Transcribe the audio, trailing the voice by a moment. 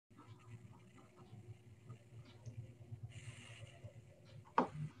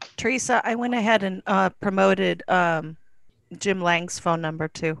Teresa, I went ahead and promoted Jim Lang's phone number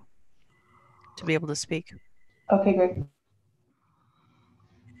too to be able to speak. Okay, great.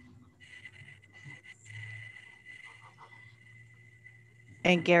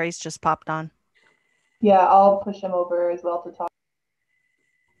 And Gary's just popped on. Yeah, I'll push him over as well to talk.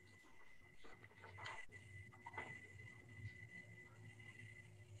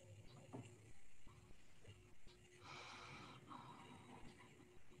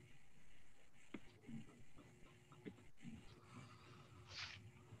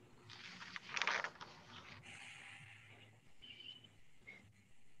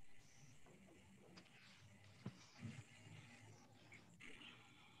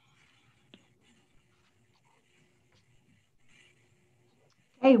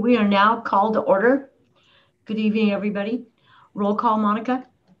 Hey, we are now called to order. Good evening, everybody. Roll call, Monica.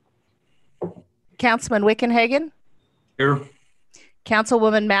 Councilman Wickenhagen. Here.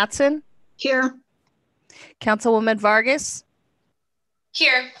 Councilwoman Matson. Here. Councilwoman Vargas.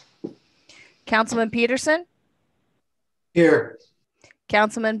 Here. Councilman Peterson. Here.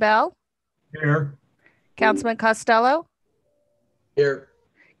 Councilman Bell. Here. Councilman Costello. Here.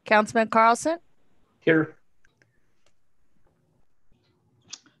 Councilman Carlson. Here.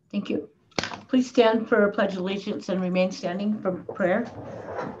 Thank you. Please stand for a pledge of allegiance and remain standing for prayer.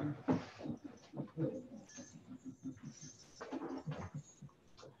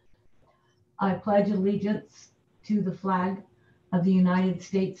 I pledge allegiance to the flag of the United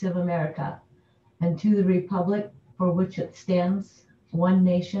States of America and to the republic for which it stands, one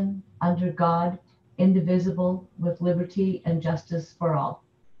nation, under God, indivisible, with liberty and justice for all.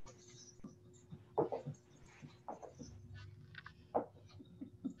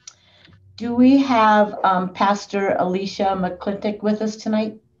 Do we have Pastor Alicia McClintock with us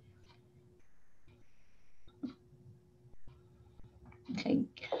tonight? Okay.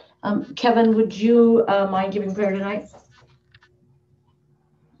 Kevin, would you mind giving prayer tonight?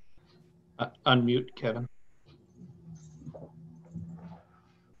 Unmute, Kevin.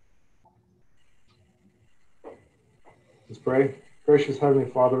 Let's pray. Gracious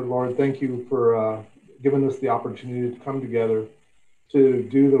Heavenly Father, Lord, thank you for giving us the opportunity to come together to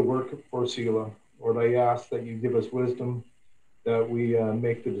do the work for Selah. Lord, I ask that you give us wisdom, that we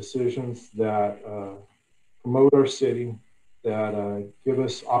make the decisions that promote our city, that give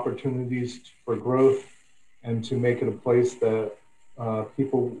us opportunities for growth and to make it a place that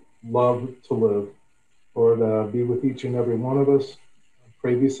people love to live. Lord, be with each and every one of us. I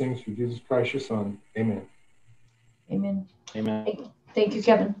pray these things through Jesus Christ, your Son. Amen. Amen. Amen. Thank you,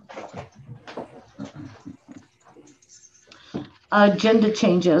 Kevin. Agenda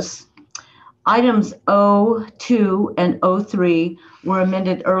changes. Items O2 and O3 were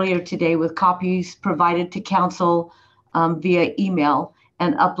amended earlier today with copies provided to council via email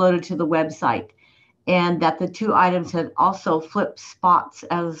and uploaded to the website. And that the two items had also flipped spots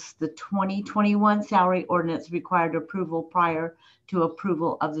as the 2021 salary ordinance required approval prior to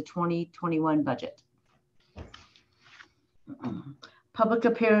approval of the 2021 budget. Public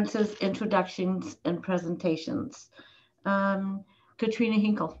appearances, introductions, and presentations. Katrina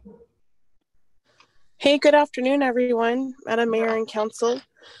Hinkle. Hey, good afternoon, everyone, Madam Mayor and Council.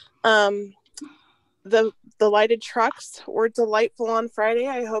 The lighted trucks were delightful on Friday.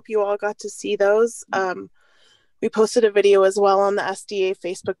 I hope you all got to see those. We posted a video as well on the SDA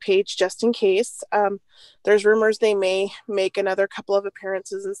Facebook page, just in case. There's rumors they may make another couple of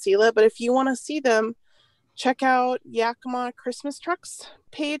appearances in Selah, but if you want to see them, check out Yakima Christmas Trucks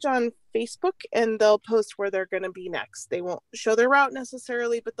page on Facebook, and they'll post where they're going to be next. They won't show their route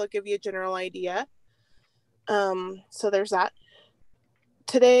necessarily, but they'll give you a general idea. So there's that.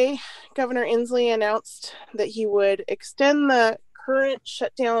 Today, Governor Inslee announced that he would extend the current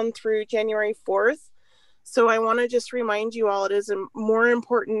shutdown through January 4th. So I want to just remind you all, it is more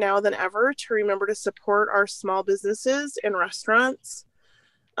important now than ever to remember to support our small businesses and restaurants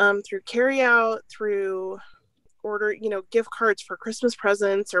through carryout, through order, gift cards for Christmas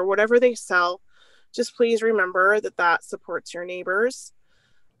presents or whatever they sell. Just please remember that supports your neighbors.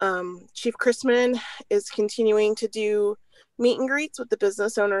 Chief Chrisman is continuing to do meet and greets with the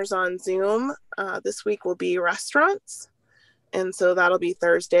business owners on Zoom. This week will be restaurants. And so that'll be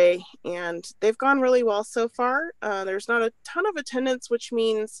Thursday. And they've gone really well so far. There's not a ton of attendance, which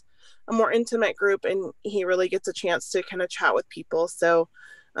means a more intimate group. And he really gets a chance to kind of chat with people. So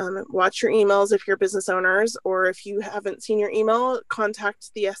watch your emails if you're business owners, or if you haven't seen your email,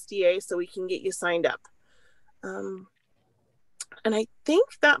 contact the SDA so we can get you signed up. And I think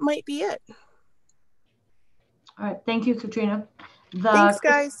that might be it. All right. Thank you, Katrina. Thanks,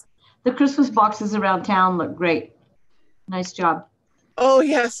 guys. The Christmas boxes around town look great. Nice job. Oh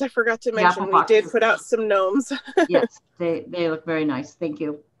yes, I forgot to The apple mention we did boxes. put out some gnomes. Yes, they look very nice. Thank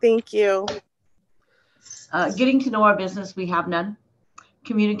you. Thank you. Getting to know our business, we have none.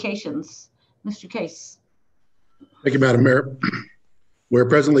 Communications, Mr. Case. Thank you, Madam Mayor. We're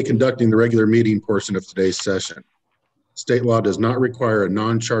presently conducting the regular meeting portion of today's session. State law does not require a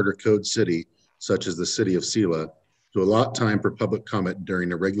non-charter code city, such as the city of Selah, to allot time for public comment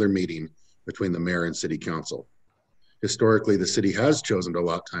during a regular meeting between the mayor and city council. Historically, the city has chosen to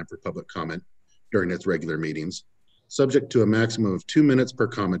allot time for public comment during its regular meetings, subject to a maximum of 2 minutes per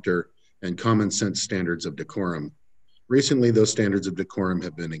commenter and common sense standards of decorum. Recently, those standards of decorum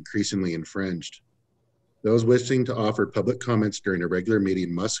have been increasingly infringed. Those wishing to offer public comments during a regular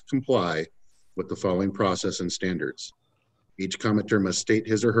meeting must comply with the following process and standards. Each commenter must state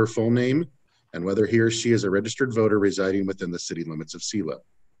his or her full name and whether he or she is a registered voter residing within the city limits of Selah.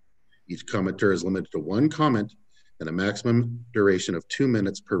 Each commenter is limited to 1 comment and a maximum duration of 2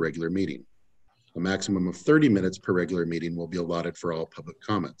 minutes per regular meeting. A maximum of 30 minutes per regular meeting will be allotted for all public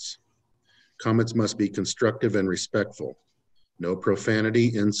comments. Comments must be constructive and respectful. No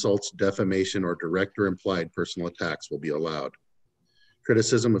profanity, insults, defamation, or direct or implied personal attacks will be allowed.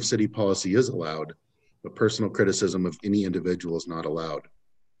 Criticism of city policy is allowed, but personal criticism of any individual is not allowed.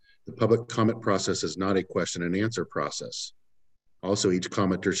 The public comment process is not a question and answer process. Also, each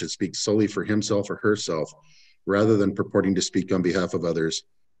commenter should speak solely for himself or herself, rather than purporting to speak on behalf of others,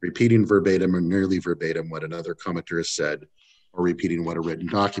 repeating verbatim or nearly verbatim what another commenter has said, or repeating what a written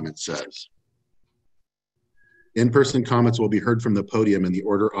document says. In-person comments will be heard from the podium in the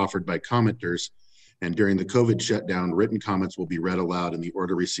order offered by commenters, and during the COVID shutdown, written comments will be read aloud in the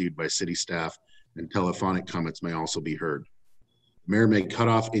order received by city staff, and telephonic comments may also be heard. The mayor may cut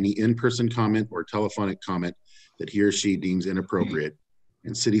off any in-person comment or telephonic comment that he or she deems inappropriate,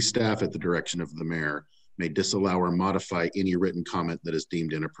 and city staff at the direction of the mayor may disallow or modify any written comment that is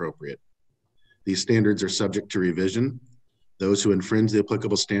deemed inappropriate. These standards are subject to revision. Those who infringe the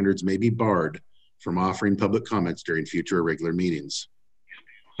applicable standards may be barred from offering public comments during future irregular meetings.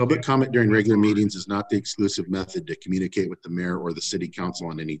 Public comment during regular meetings is not the exclusive method to communicate with the mayor or the city council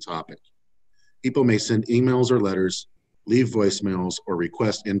on any topic. People may send emails or letters, leave voicemails, or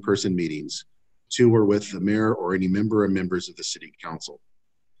request in-person meetings to or with the mayor or any member or members of the city council.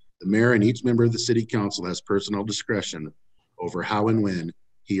 The mayor and each member of the city council has personal discretion over how and when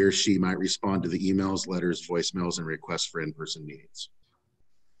he or she might respond to the emails, letters, voicemails, and requests for in-person meetings.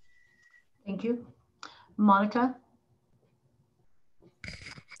 Thank you. Monica?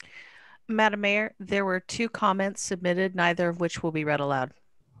 Madam Mayor, there were 2 comments submitted, neither of which will be read aloud.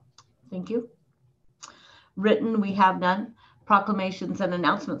 Thank you. Written, we have none. Proclamations and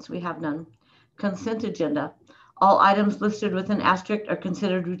announcements, we have none. Consent agenda. All items listed with an asterisk are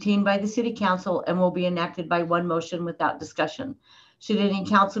considered routine by the city council and will be enacted by one motion without discussion. Should any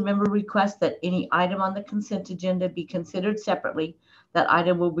council member request that any item on the consent agenda be considered separately, that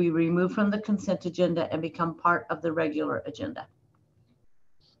item will be removed from the consent agenda and become part of the regular agenda.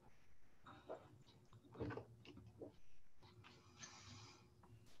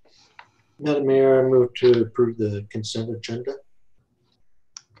 Madam Mayor, I move to approve the consent agenda.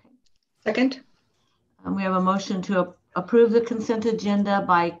 Second. We have a motion to approve the consent agenda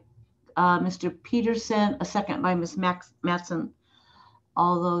by Mr. Peterson, a second by Ms. Matson.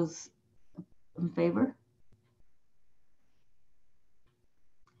 All those in favor?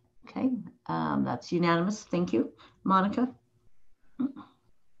 Okay, that's unanimous. Thank you. Monica?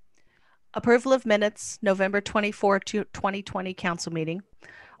 Approval of minutes, November 24, 2020 council meeting.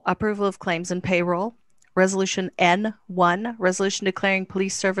 Approval of claims and payroll. Resolution N1, resolution declaring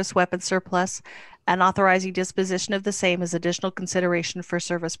police service weapon surplus and authorizing disposition of the same as additional consideration for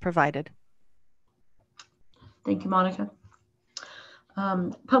service provided. Thank you, Monica.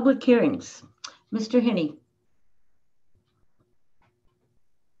 Public hearings. Mr. Henney.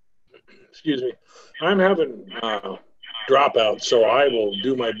 Excuse me. I'm having dropout, so I will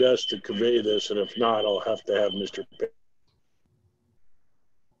do my best to convey this, and if not, I'll have to have Mr.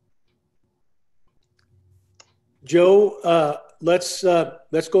 Joe, let's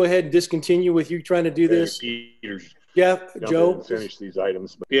go ahead and discontinue with you trying to do this. Peters. Yeah, Joe. Finish these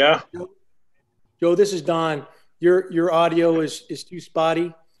items. But yeah. Joe, this is Don. Your audio is too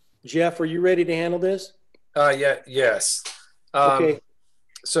spotty. Jeff, are you ready to handle this? Yes. Okay.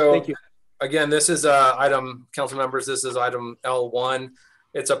 So thank you. Again, this is item, council members, this is item L1.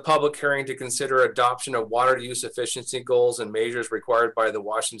 It's a public hearing to consider adoption of water use efficiency goals and measures required by the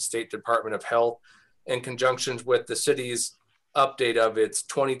Washington State Department of Health in conjunction with the city's update of its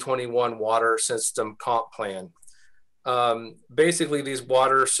 2021 water system comp plan. Basically, these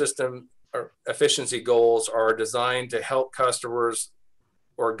water system efficiency goals are designed to help customers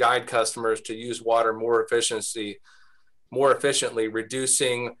or guide customers to use water more efficiently,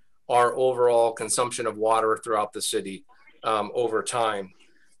 reducing our overall consumption of water throughout the city over time.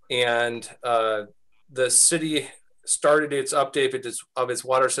 And the city started its update of its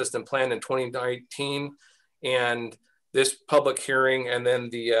water system plan in 2019, and this public hearing and then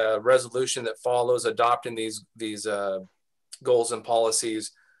the resolution that follows adopting these goals and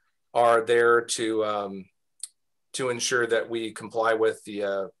policies are there to ensure that we comply with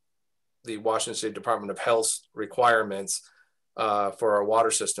the Washington State Department of Health's requirements for our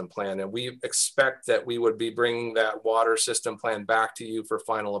water system plan. And we expect that we would be bringing that water system plan back to you for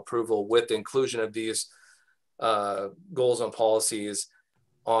final approval with the inclusion of these goals and policies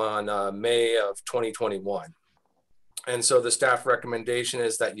on May of 2021. And so the staff recommendation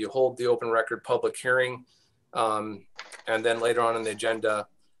is that you hold the open record public hearing, and then later on in the agenda,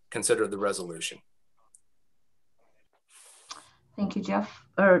 consider the resolution. Thank you, Jeff.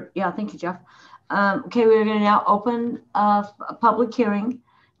 Thank you, Jeff. Okay, we're going to now open a public hearing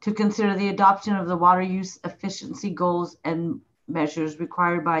to consider the adoption of the water use efficiency goals and measures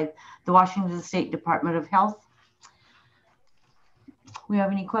required by the Washington State Department of Health. We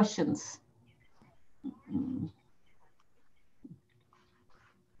have any questions?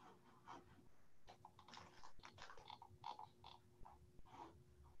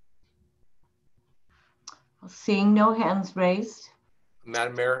 Seeing no hands raised.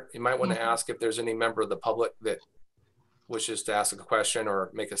 Madam Mayor, you might want to ask if there's any member of the public that wishes to ask a question or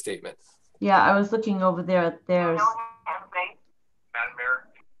make a statement. Yeah, I was looking over there. There's. Madam Mayor,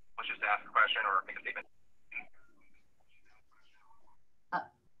 wishes to ask a question or make a statement.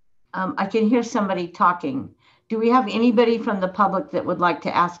 I can hear somebody talking. Do we have anybody from the public that would like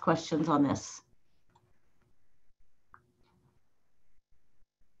to ask questions on this?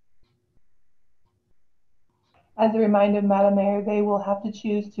 As a reminder, Madam Mayor, they will have to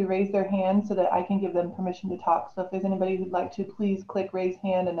choose to raise their hand so that I can give them permission to talk. So if there's anybody who'd like to, please click raise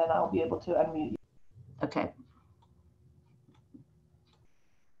hand and then I'll be able to unmute you. Okay.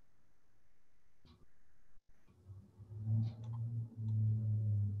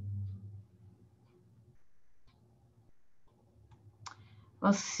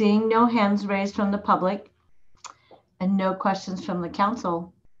 Well, seeing no hands raised from the public and no questions from the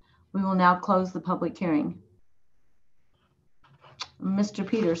council, we will now close the public hearing. Mr.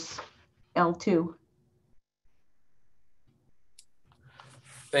 Peters, L2.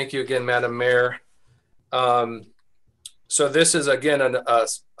 Thank you again, Madam Mayor. So this is again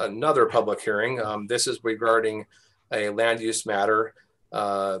another public hearing. This is regarding a land use matter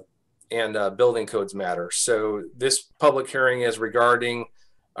and building codes matter. So this public hearing is regarding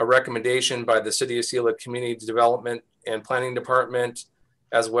a recommendation by the City of Selah Community Development and Planning Department,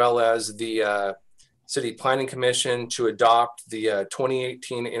 as well as the City Planning Commission, to adopt the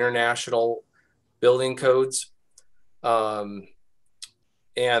 2018 International Building Codes. And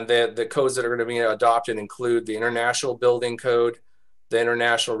the codes that are going to be adopted include the International Building Code, the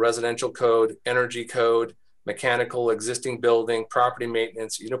International Residential Code, Energy Code, Mechanical, Existing Building, Property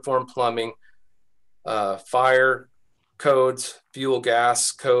Maintenance, Uniform Plumbing, Fire Codes, Fuel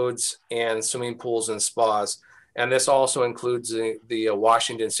Gas Codes, and Swimming Pools and Spas. And this also includes the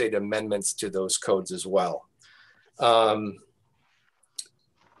Washington State amendments to those codes as well. I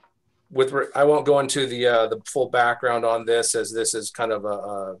won't go into the full background on this, as this is kind of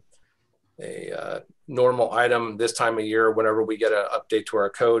a normal item this time of year whenever we get an update to our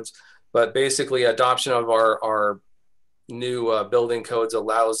codes. But basically, adoption of our new building codes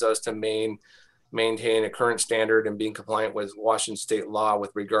allows us to maintain a current standard and being compliant with Washington state law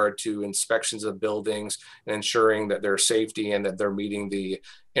with regard to inspections of buildings and ensuring that their safety and that they're meeting the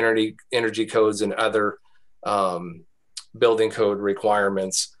energy codes and other building code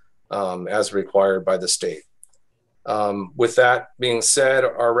requirements as required by the state. With that being said,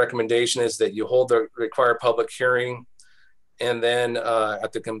 our recommendation is that you hold the required public hearing, and then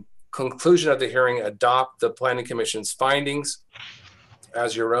at the conclusion of the hearing, adopt the Planning Commission's findings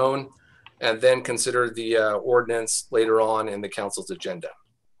as your own, and then consider the ordinance later on in the council's agenda.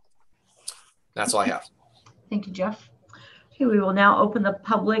 That's all I have. Thank you, Jeff. Okay, we will now open the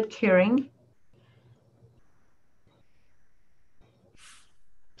public hearing.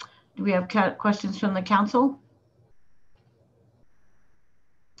 Do we have questions from the council?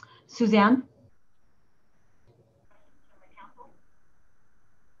 Suzanne?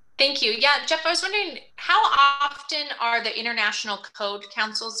 Thank you. Yeah, Jeff, I was wondering, how often are the international code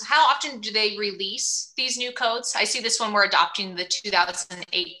councils, how often do they release these new codes? I see this one, we're adopting the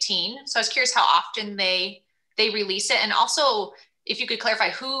 2018. So I was curious how often they release it. And also, if you could clarify,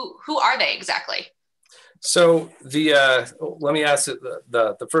 who are they exactly? So let me ask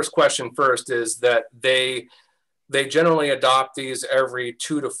the first question first is that they generally adopt these every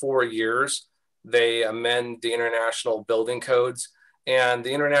 2 to 4 years. They amend the international building codes, and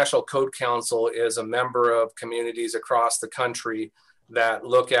the International Code Council is a member of communities across the country that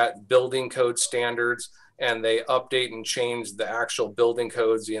look at building code standards, and they update and change the actual building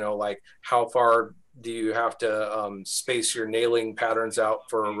codes, you know, like how far do you have to space your nailing patterns out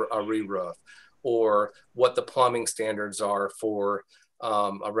for a re-roof, or what the plumbing standards are for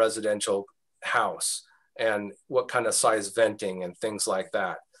a residential house, and what kind of size venting and things like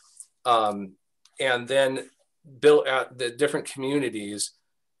that. And then built at the different communities,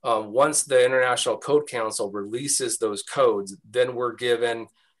 once the International Code Council releases those codes, then we're given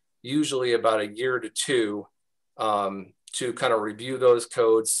usually about a year to two to kind of review those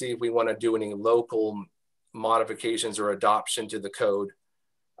codes, see if we want to do any local modifications or adoption to the code,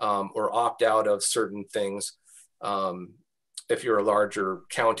 or opt out of certain things if you're a larger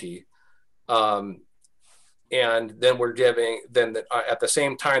county. And then we're giving, at the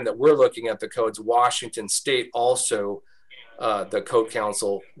same time that we're looking at the codes, Washington State also, the Code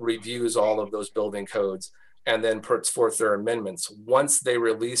Council reviews all of those building codes and then puts forth their amendments. Once they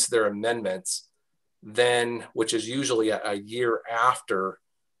release their amendments, then, which is usually a year after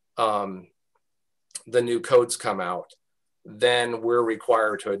the new codes come out, then we're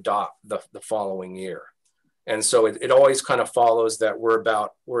required to adopt the following year. And so it always kind of follows that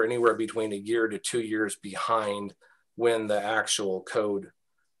we're anywhere between a year to 2 years behind when the actual code,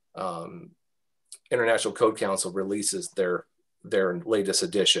 International Code Council releases their latest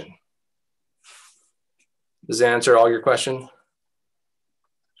edition. Does that answer all your question?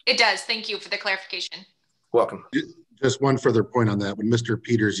 It does. Thank you for the clarification. Welcome. Just one further point on that. When Mr.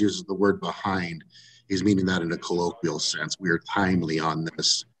 Peters uses the word behind, he's meaning that in a colloquial sense. We are timely on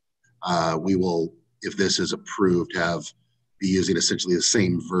this. We will, if this is approved, be using essentially the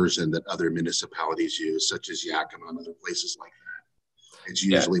same version that other municipalities use, such as Yakima and other places like that. It's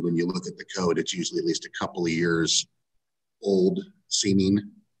usually, when you look at the code, it's usually at least a couple of years old seeming.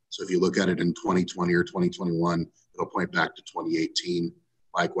 So if you look at it in 2020 or 2021, it'll point back to 2018.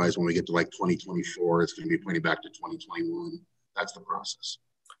 Likewise, when we get to like 2024, it's going to be pointing back to 2021. That's the process.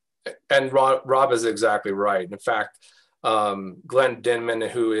 And Rob is exactly right. In fact, Glenn Denman,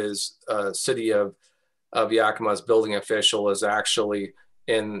 who is City of Yakima's building official, is actually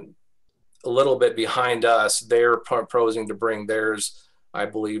in a little bit behind us. They're proposing to bring theirs, I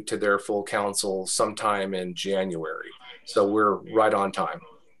believe, to their full council sometime in January. So we're right on time.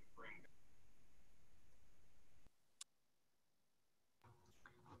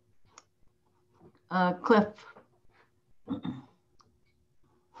 Cliff.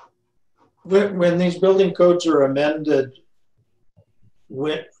 When these building codes are amended,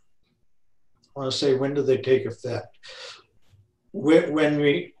 when do they take effect?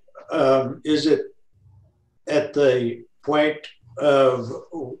 Is it at the point of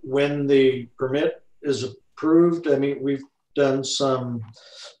when the permit is approved? I mean, we've done some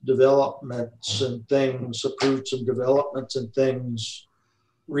developments and things, approved some developments and things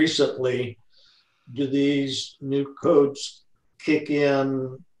recently. Do these new codes kick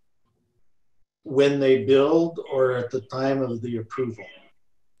in when they build or at the time of the approval?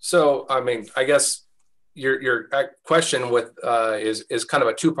 So, I mean, I guess your question is kind of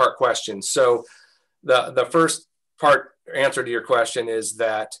a two-part question. So the first part answer to your question is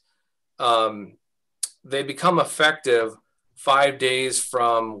that they become effective 5 days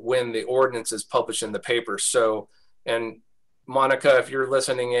from when the ordinance is published in the paper. So, and Monica, if you're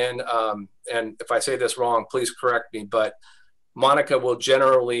listening in, and if I say this wrong, please correct me, but Monica will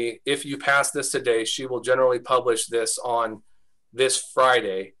generally, if you pass this today, she will generally publish this on this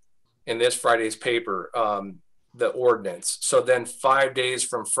Friday, in this Friday's paper, the ordinance. So then 5 days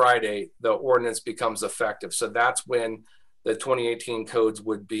from Friday, the ordinance becomes effective. So that's when the 2018 codes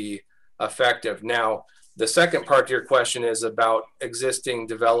would be effective. Now, the second part to your question is about existing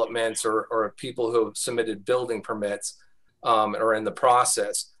developments or people who have submitted building permits or in the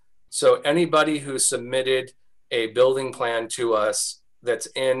process. So anybody who submitted a building plan to us that's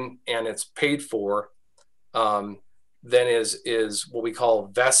in and it's paid for, then is what we call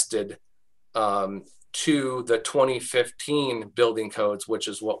vested to the 2015 building codes, which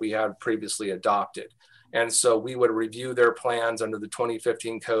is what we had previously adopted. And so we would review their plans under the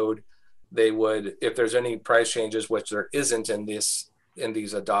 2015 code. They would, if there's any price changes, which there isn't in these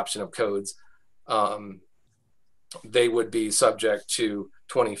adoption of codes, they would be subject to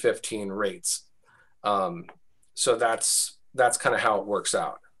 2015 rates. So that's kind of how it works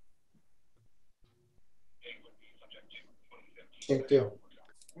out. Thank you.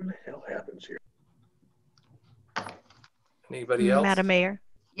 What the hell happens here? Anybody else? Madam Mayor,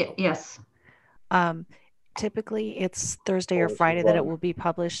 Yes. typically it's Thursday or this is Friday that it Rob. will be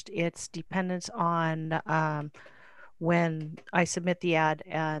published. It's dependent on when I submit the ad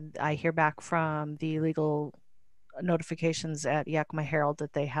and I hear back from the legal notifications at Yakima Herald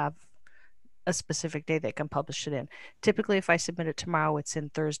that they have a specific day they can publish it in. Typically, if I submit it tomorrow, it's in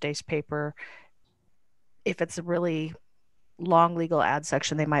Thursday's paper. If it's a really long legal ad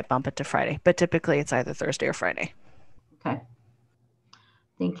section, they might bump it to Friday, but typically it's either Thursday or Friday. Okay.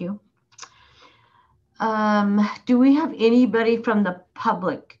 Thank you. Do we have anybody from the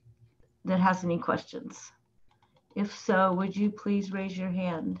public that has any questions? If so, would you please raise your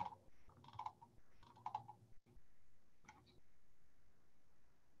hand?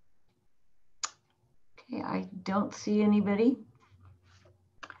 Okay, I don't see anybody.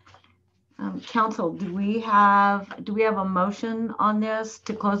 Council, do we have a motion on this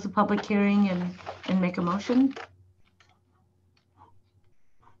to close the public hearing and make a motion?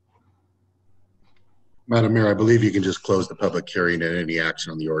 Madam Mayor, I believe you can just close the public hearing and any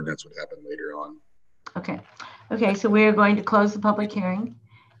action on the ordinance would happen later on. Okay. Okay, so we are going to close the public hearing.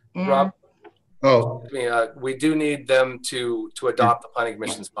 And Rob? Oh, We do need them to adopt the planning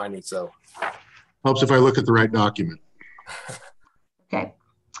commission's findings, though. helps if I look at the right document. okay.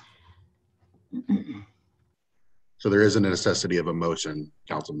 So there is a necessity of a motion,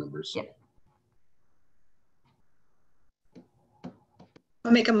 council members. Yep.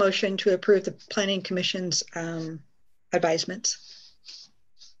 I'll make a motion to approve the Planning Commission's advisements.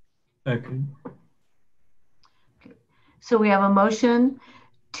 Second. So we have a motion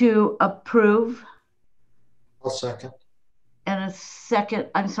to approve. I'll second. And a second,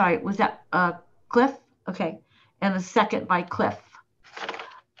 I'm sorry, was that Cliff? Okay. And a second by Cliff.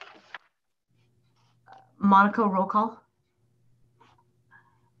 Monica, roll call.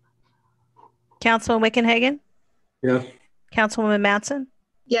 Councilman Wickenhagen? Yes. Councilwoman Matson?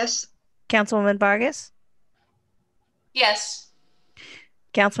 Yes. Councilwoman Vargas? Yes.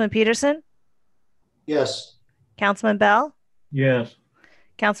 Councilman Peterson? Yes. Councilman Bell? Yes.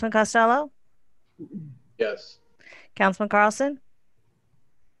 Councilman Costello? Yes. Councilman Carlson?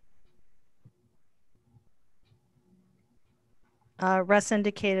 Russ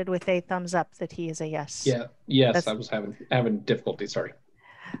indicated with a thumbs up that he is a yes. Yeah. Yes, That's, I was having difficulty. Sorry.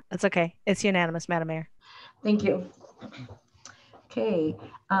 That's okay. It's unanimous, Madam Mayor. Thank you. Okay.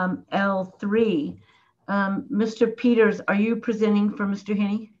 L3. Mr. Peters, are you presenting for Mr.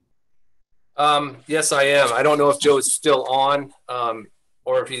 Henney? Yes, I am. I don't know if Joe's still on,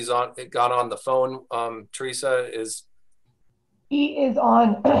 or if he's got on the phone. Teresa is. He is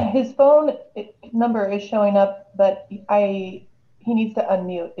on. His phone number is showing up, but he needs to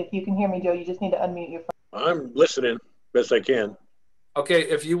unmute. If you can hear me, Joe, you just need to unmute your phone. I'm listening best I can. Okay,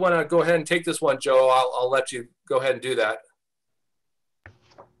 if you want to go ahead and take this one, Joe, I'll let you go ahead and do that.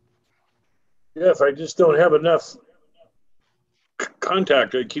 Yeah, if I just don't have enough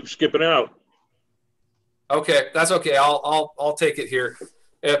contact, I keep skipping out. Okay, that's okay. I'll take it here.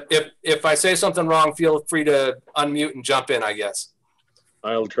 If I say something wrong, feel free to unmute and jump in, I guess.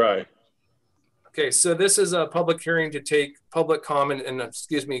 I'll try. Okay, so this is a public hearing to take public comment, and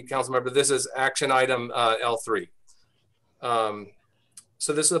excuse me, council member, this is action item L3.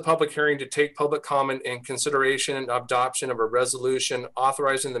 So this is a public hearing to take public comment in consideration and adoption of a resolution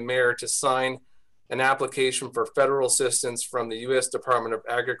authorizing the mayor to sign an application for federal assistance from the U.S. Department of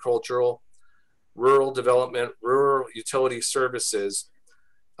Agricultural, Rural Development, Rural Utility Services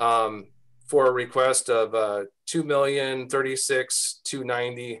for a request of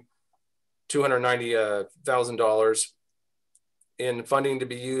 $2,036,290,000 in funding to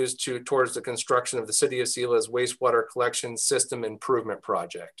be used towards the construction of the City of Selah's wastewater collection system improvement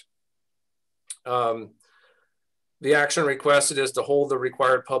project. The action requested is to hold the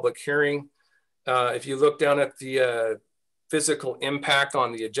required public hearing. If you look down at the physical impact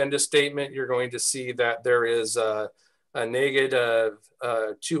on the agenda statement, you're going to see that there is a negative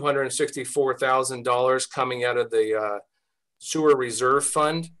 $264,000 coming out of the sewer reserve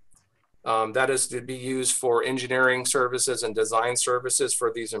fund. That is to be used for engineering services and design services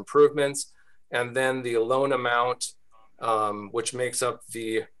for these improvements. And then the loan amount, which makes up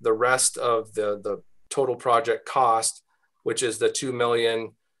the rest of the total project cost, which is the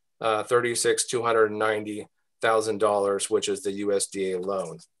 $2,036,290,000, which is the USDA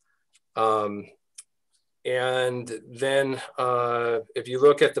loan. And then if you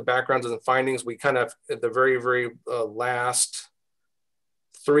look at the backgrounds and findings, we kind of, at the very, very last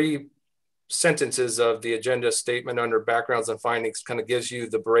 3 sentences of the agenda statement under backgrounds and findings kind of gives you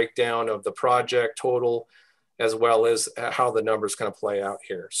the breakdown of the project total, as well as how the numbers kind of play out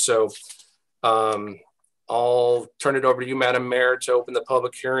here. So I'll turn it over to you, Madam Mayor, to open the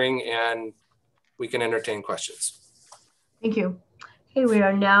public hearing and we can entertain questions. Thank you. Okay, we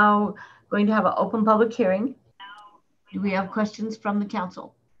are now going to have an open public hearing. Do we have questions from the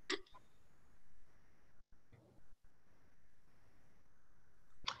council?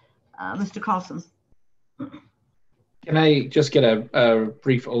 Mr. Carlson. Can I just get a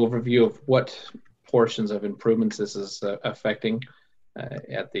brief overview of what portions of improvements this is affecting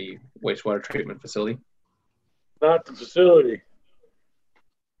at the wastewater treatment facility? Not the facility.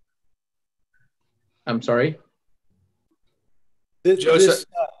 I'm sorry? This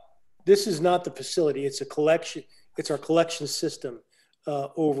is not the facility. It's a collection. It's our collection system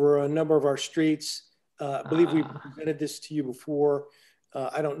over a number of our streets. I believe we presented this to you before.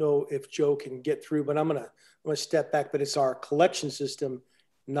 I don't know if Joe can get through, but I'm gonna step back. But it's our collection system,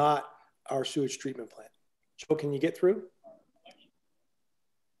 not our sewage treatment plant. Joe, can you get through?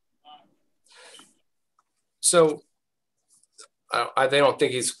 So I don't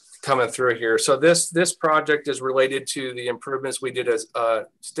think he's coming through here. So this project is related to the improvements we did as a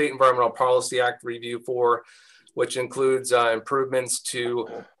State Environmental Policy Act review for, which includes improvements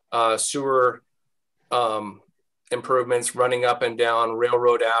to sewer improvements running up and down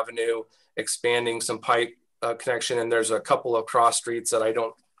Railroad Avenue, expanding some pipe connection. And there's a couple of cross streets that I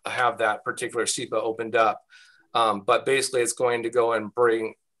don't have that particular SEPA opened up. But basically it's going to go and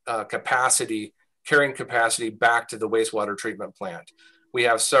bring carrying capacity back to the wastewater treatment plant. We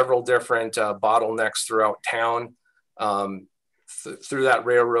have several different bottlenecks throughout town through that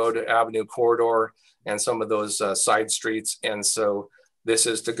Railroad Avenue corridor and some of those side streets. And so this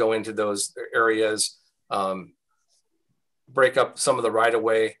is to go into those areas, break up some of the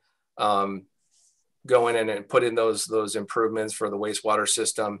right-of-way, go in and put in those improvements for the wastewater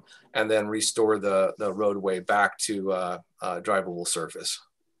system, and then restore the roadway back to drivable surface.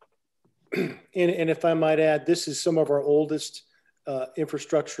 And if I might add, this is some of our oldest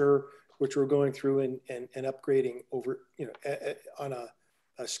infrastructure, which we're going through and upgrading over, on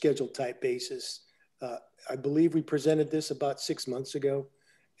a scheduled type basis. I believe we presented this about 6 months ago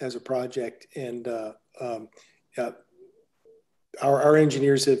as a project, and our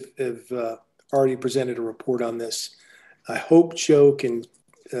engineers have already presented a report on this. I hope Joe can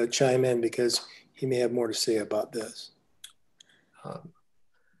chime in because he may have more to say about this.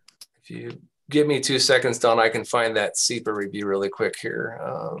 If you give me 2 seconds, Don, I can find that SEPA review really quick here.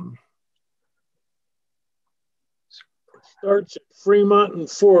 Starts at Fremont and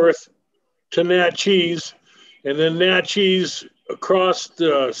 4th to Natchez, and then Natchez across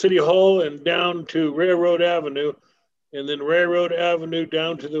the City Hall and down to Railroad Avenue, and then Railroad Avenue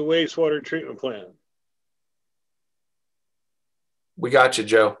down to the wastewater treatment plant. We got you,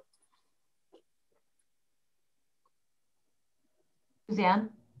 Joe. Suzanne?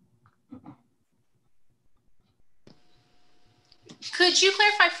 Could you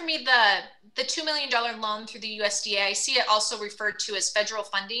clarify for me the $2 million loan through the USDA? I see it also referred to as federal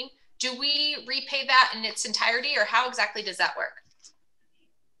funding. Do we repay that in its entirety, or how exactly does that work?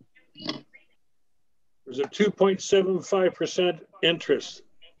 There's a 2.75% interest.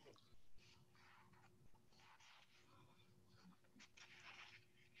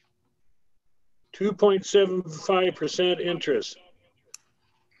 $2.75% interest.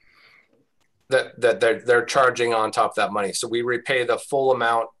 That they're charging on top of that money. So we repay the full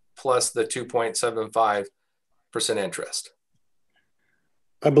amount plus the 2.75% interest.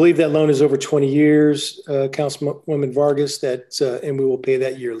 I believe that loan is over 20 years, Councilwoman Vargas, and we will pay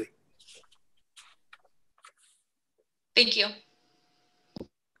that yearly. Thank you.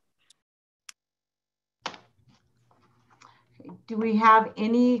 Do we have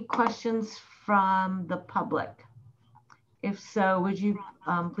any questions from the public? If so, would you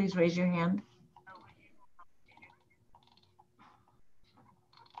please raise your hand?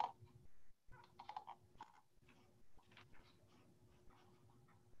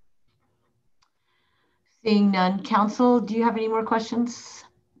 Seeing none. Council, do you have any more questions?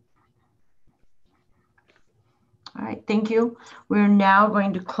 All right, thank you. We're now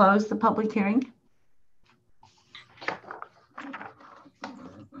going to close the public hearing.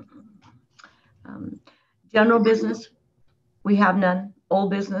 General business, we have none. Old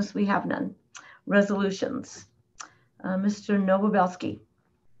business, we have none. Resolutions. Mr. Novobelski.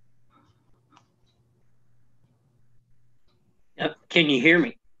 Can you hear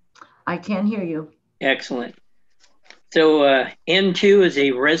me? I can hear you. Excellent. So N2 is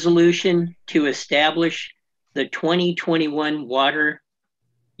a resolution to establish the 2021 water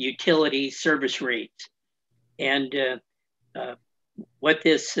utility service rates. And what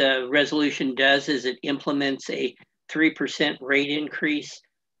this resolution does is it implements a 3% rate increase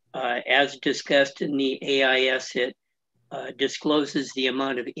As discussed in the AIS, it discloses the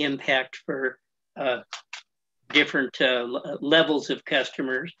amount of impact for different levels of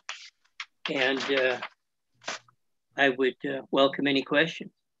customers. And I would welcome any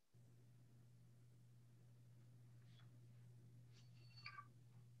questions.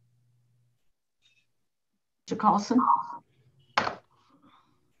 Mr. Carlson?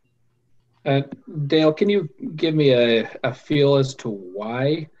 Dale, can you give me a feel as to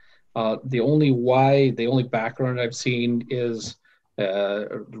why? The only background I've seen is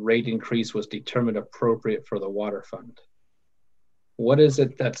the rate increase was determined appropriate for the water fund. What is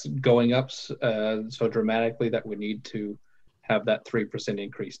it that's going up so dramatically that we need to have that 3%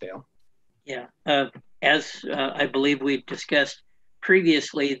 increase, Dale? Yeah, as I believe we've discussed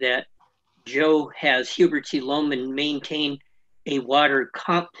previously, that Joe has Hubert C. Lohman maintain a water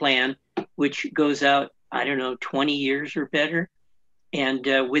comp plan, which goes out, I don't know, 20 years or better. And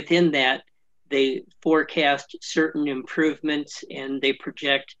within that, they forecast certain improvements and they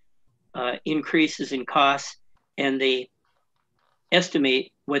project increases in costs, and they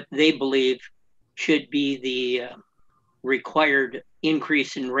estimate what they believe should be the required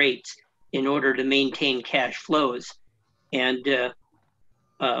increase in rates in order to maintain cash flows. And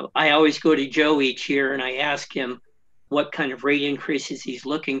I always go to Joe each year and I ask him what kind of rate increases he's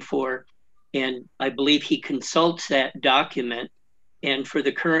looking for. And I believe he consults that document. And for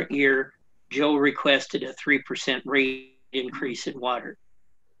the current year, Joe requested a 3% rate increase in water.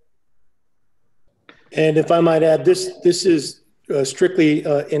 And if I might add, this is strictly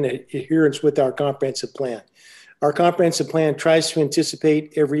in adherence with our comprehensive plan. Our comprehensive plan tries to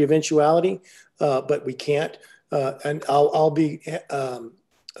anticipate every eventuality, but we can't. And I'll be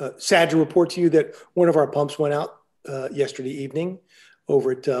sad to report to you that one of our pumps went out yesterday evening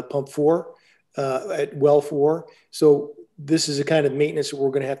over at pump 4, at well 4. So this is the kind of maintenance that we're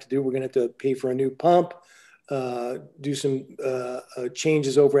going to have to do. We're going to have to pay for a new pump, do some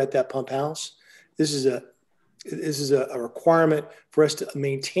changes over at that pump house. This is a requirement for us to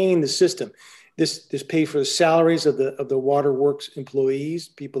maintain the system. This pay for the salaries of the waterworks employees,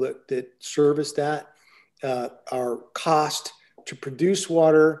 people that service that. Our cost to produce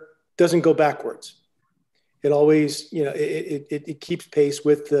water doesn't go backwards. It always, it keeps pace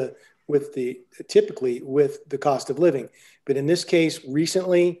typically with the cost of living. But in this case,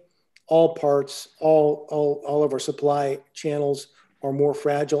 recently, all of our supply channels are more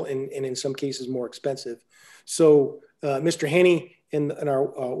fragile and in some cases more expensive. So Mr. Henney and our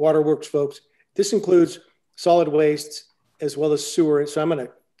waterworks folks, this includes solid waste as well as sewer. So I'm going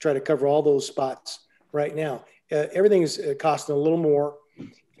to try to cover all those spots right now. Everything is costing a little more.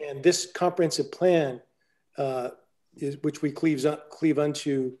 And this comprehensive plan, which we cleave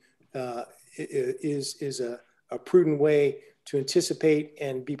unto, is a prudent way to anticipate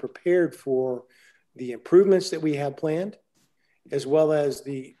and be prepared for the improvements that we have planned, as well as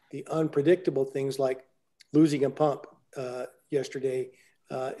the unpredictable things like losing a pump yesterday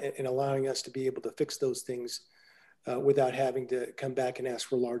and allowing us to be able to fix those things without having to come back and ask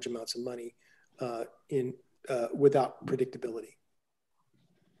for large amounts of money without predictability.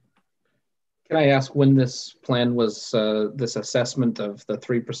 Can I ask when this plan was, this assessment of the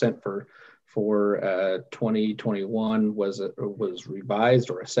 3% for 2021 was revised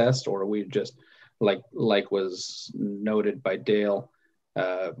or assessed, or we just like was noted by Dale,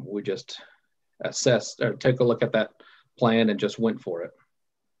 we just assessed or took a look at that plan and just went for it?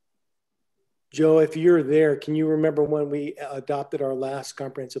 Joe, if you're there, can you remember when we adopted our last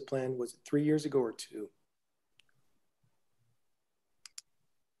comprehensive plan? Was it 3 years ago or 2?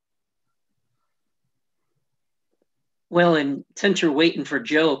 Well, and since you're waiting for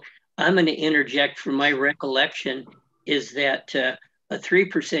Joe, I'm going to interject from my recollection is that a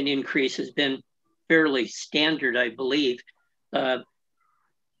 3% increase has been fairly standard, I believe.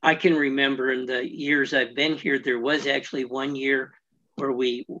 I can remember in the years I've been here, there was actually 1 year where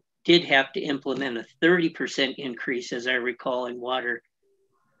we did have to implement a 30% increase, as I recall, in water.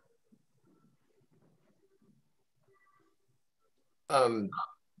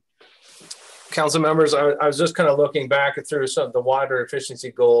 Council members, I was just kind of looking back through some of the water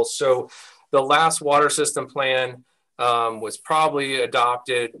efficiency goals. So the last water system plan was probably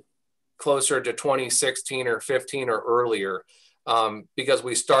adopted closer to 2016 or 15 or earlier, because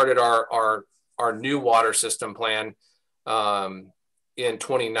we started our new water system plan in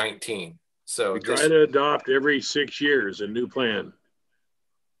 2019. So we try to adopt every 6 years a new plan.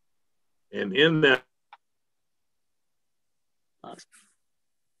 And in that,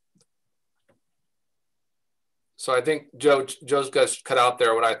 so I think Joe's got cut out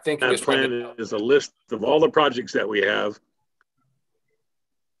there. What I think that plan is a list of all the projects that we have.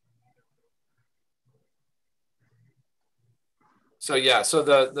 So yeah, so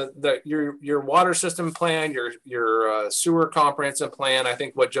your water system plan, your sewer comprehensive plan. I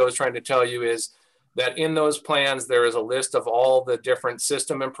think what Joe's trying to tell you is that in those plans there is a list of all the different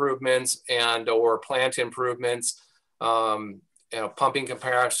system improvements and or plant improvements, pumping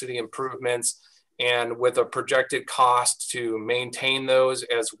capacity improvements, and with a projected cost to maintain those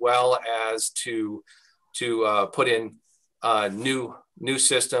as well as to put in new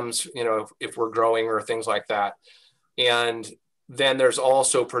systems, if we're growing or things like that. And then there's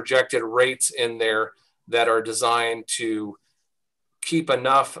also projected rates in there that are designed to keep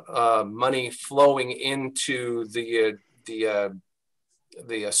enough money flowing into the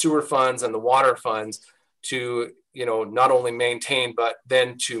sewer funds and the water funds to not only maintain, but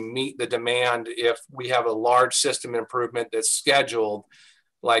then to meet the demand. If we have a large system improvement that's scheduled,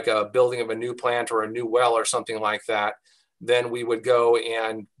 like a building of a new plant or a new well or something like that, then we would go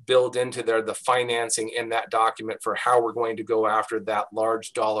and build into there the financing in that document for how we're going to go after that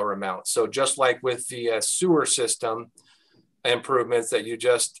large dollar amount. So just like with the sewer system improvements that you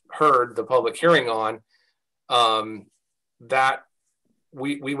just heard the public hearing on, that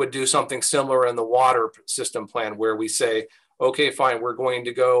we would do something similar in the water system plan, where we say, okay, fine, we're going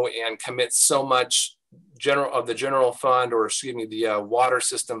to go and commit so much the general fund, or excuse me, the water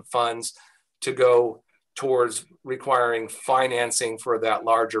system funds, to go towards requiring financing for that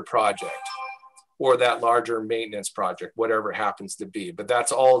larger project or that larger maintenance project, whatever it happens to be. But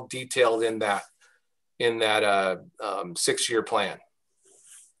that's all detailed in that 6-year plan.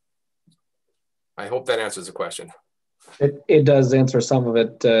 I hope that answers the question. It does answer some of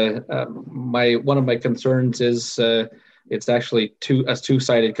it. One of my concerns is it's actually a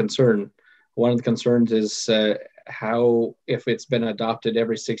two-sided concern. One of the concerns is how, if it's been adopted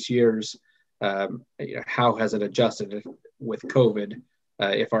every 6 years, how has it adjusted with COVID?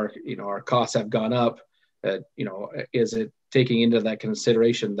 If our costs have gone up, is it taking into that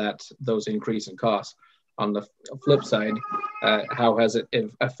consideration that those increase in costs? On the flip side, how has it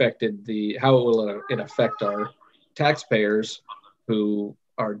affected how will it affect our taxpayers who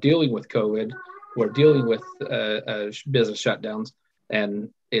are dealing with COVID, who are dealing with business shutdowns? And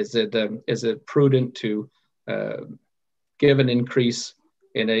is it prudent to give an increase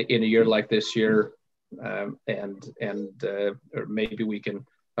in a year like this year, or maybe we can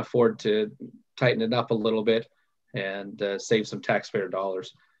afford to tighten it up a little bit and save some taxpayer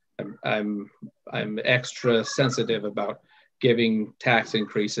dollars? I'm extra sensitive about giving tax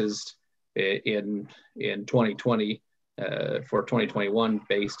increases in 2020 for 2021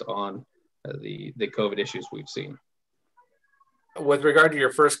 based on the COVID issues we've seen. With regard to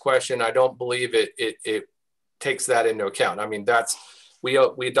your first question, I don't believe it takes that into account. I mean, we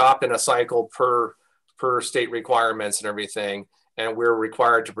adopt in a cycle per state requirements and everything, and we're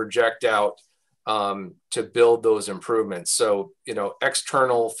required to project out to build those improvements. So,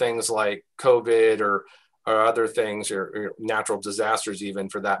 external things like COVID or other things, or natural disasters, even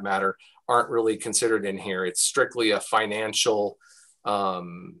for that matter, aren't really considered in here. It's strictly a financial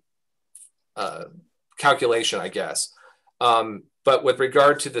calculation, I guess. But with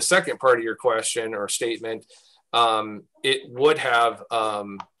regard to the second part of your question or statement, it would have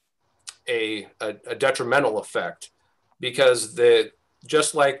a detrimental effect, because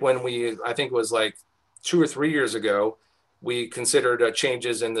just like when I think it was like 2 or 3 years ago, we considered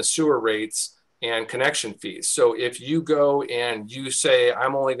changes in the sewer rates and connection fees. So if you go and you say,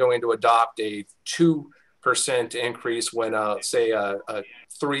 I'm only going to adopt a 2% increase when say a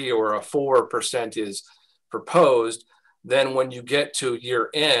 3 or a 4% is proposed, then when you get to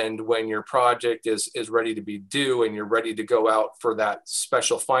year end, when your project is ready to be due and you're ready to go out for that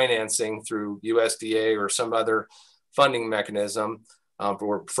special financing through USDA or some other funding mechanism,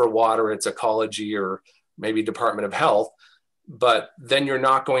 for water, it's ecology or maybe Department of Health, but then you're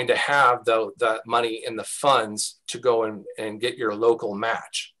not going to have that money in the funds to go and get your local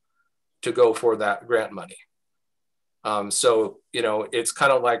match to go for that grant money. So, it's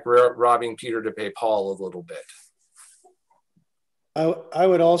kind of like robbing Peter to pay Paul a little bit. I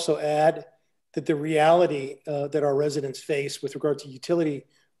would also add that the reality that our residents face with regard to utility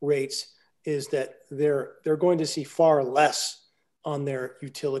rates is that they're going to see far less on their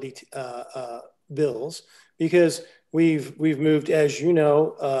utility bills, because we've moved, as you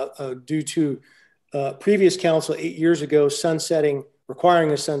know, due to previous council 8 years ago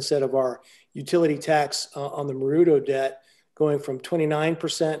requiring a sunset of our utility tax on the Marudo debt, going from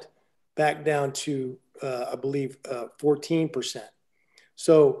 29% back down to I believe 14%.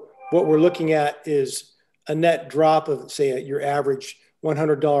 So what we're looking at is a net drop of, say, your average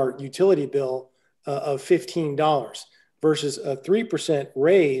 $100 utility bill of $15 versus a 3%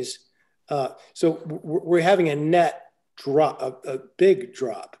 raise. So we're having a net a big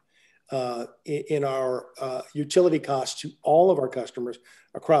drop in our utility costs to all of our customers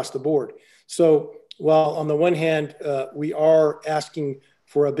across the board. So while on the one hand, we are asking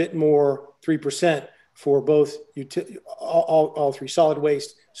for a bit more, 3%, for both all three: solid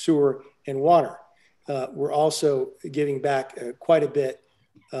waste, sewer, and water. We're also giving back quite a bit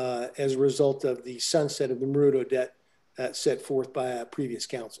as a result of the sunset of the Maruto debt set forth by a previous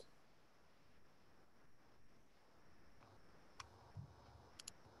council.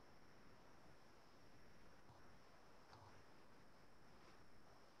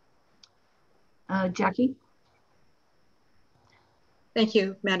 Jackie? Thank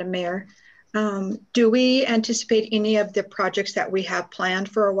you, Madam Mayor. Do we anticipate any of the projects that we have planned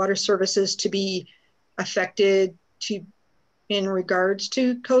for our water services to be affected in regards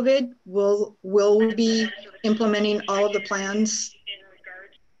to COVID? Will we be implementing all of the plans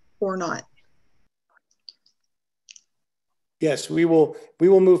or not? Yes, we will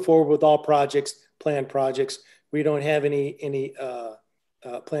move forward with all planned projects. We don't have any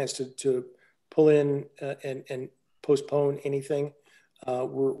plans to pull in and postpone anything.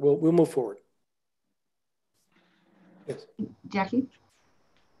 We'll move forward. Yes. Jackie?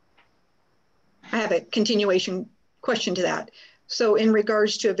 I have a continuation question to that. So in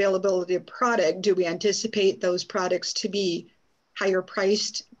regards to availability of product, do we anticipate those products to be higher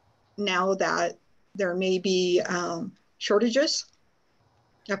priced now that there may be shortages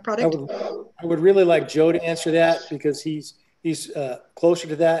of product? I would really like Joe to answer that because he's closer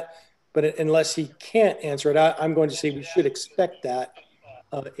to that. But unless he can't answer it, I'm going to say we should expect that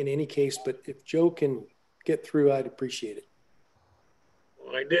in any case. But if Joe can get through, I'd appreciate it.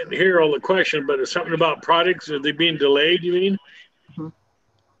 Well, I didn't hear all the question, but it's something about products. Are they being delayed, you mean?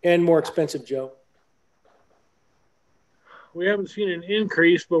 And more expensive, Joe. We haven't seen an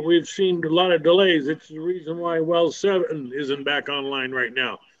increase, but we've seen a lot of delays. It's the reason why well 7 isn't back online right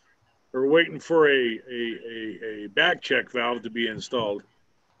now. We're waiting for a back check valve to be installed,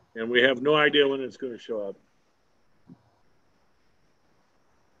 and we have no idea when it's going to show up.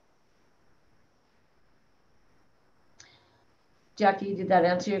 Jackie, did that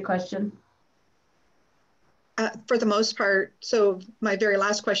answer your question? For the most part. So my very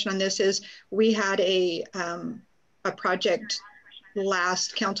last question on this is, we had a project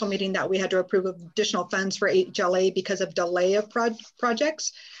last council meeting that we had to approve additional funds for HLA because of delay of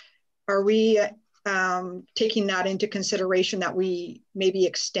projects. Are we taking that into consideration that we maybe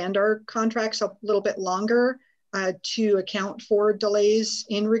extend our contracts a little bit longer to account for delays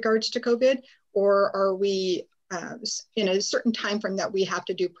in regards to COVID? Or are we in a certain time frame that we have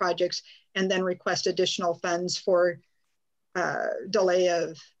to do projects and then request additional funds for delay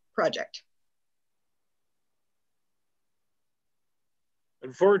of project?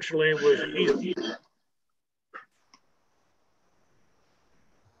 Unfortunately, it was easy.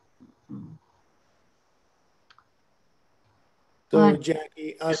 So,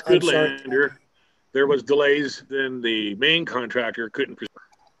 Jackie, I'm sorry. There was delays, then the main contractor couldn't proceed.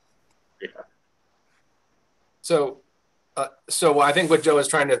 Yeah. So I think what Joe is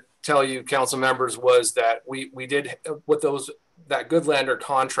trying to tell you, council members, was that we did with that Goodlander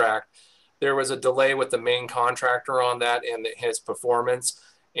contract, there was a delay with the main contractor on that and his performance.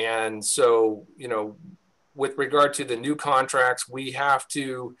 And so, with regard to the new contracts, we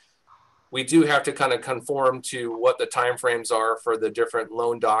do have to kind of conform to what the timeframes are for the different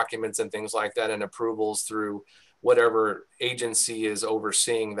loan documents and things like that, and approvals through whatever agency is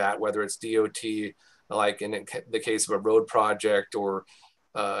overseeing that, whether it's DOT, like in the case of a road project, or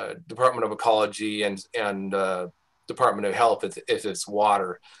Department of Ecology and Department of Health if it's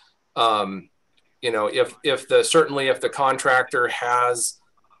water. If the contractor has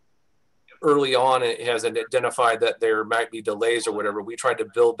early on, it has identified that there might be delays or whatever, we tried to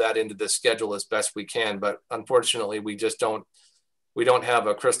build that into the schedule as best we can. But unfortunately, we don't have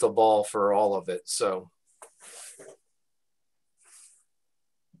a crystal ball for all of it. So.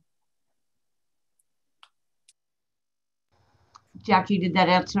 Jackie, did that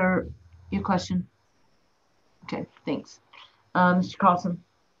answer your question? Okay, thanks. Mr. Carlson.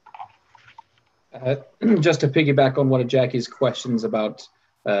 Just to piggyback on one of Jackie's questions about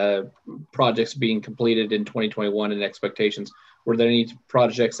projects being completed in 2021 and expectations, were there any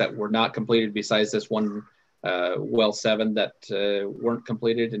projects that were not completed besides this one well 7 that weren't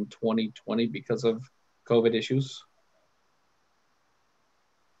completed in 2020 because of COVID issues?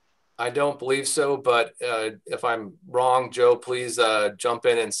 I don't believe so, but if I'm wrong, Joe, please jump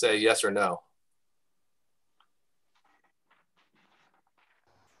in and say yes or no.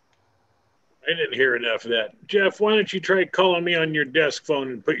 I didn't hear enough of that. Jeff, why don't you try calling me on your desk phone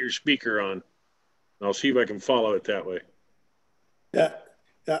and put your speaker on? I'll see if I can follow it that way. Yeah,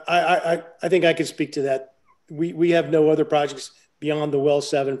 I think I can speak to that. We have no other projects beyond the Well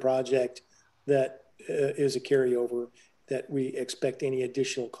 7 project that is a carryover that we expect any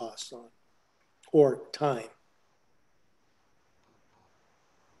additional costs on or time.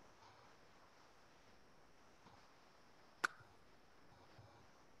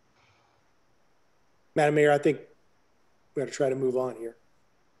 Madam Mayor, I think we got to try to move on here.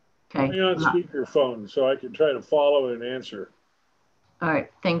 Okay. Hang on speakerphone so I can try to follow and answer. All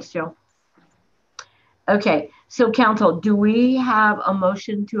right. Thanks, Joe. Okay. So, Council, do we have a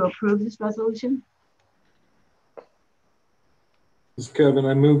motion to approve this resolution? This is Kevin.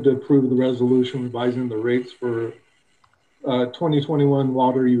 I move to approve the resolution revising the rates for 2021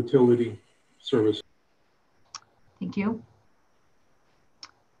 water utility service. Thank you.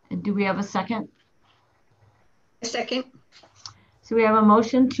 And do we have a second? A second. So we have a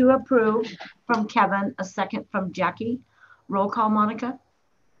motion to approve from Kevin, a second from Jackie. Roll call, Monica.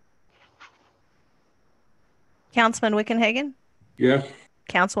 Councilman Wickenhagen? Yes.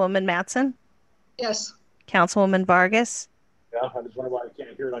 Councilwoman Matson? Yes. Councilwoman Vargas? Yeah, I just wonder why I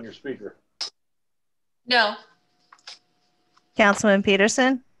can't hear it on your speaker. No. Councilman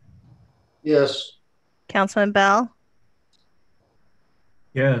Peterson? Yes. Councilman Bell?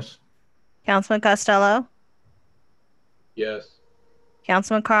 Yes. Councilman Costello? Yes.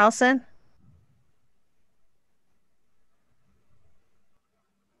 Councilman Carlson?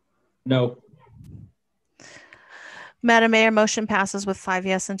 No. Madam Mayor, motion passes with 5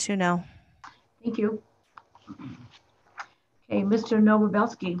 yes and 2 no. Thank you. Okay, Mr.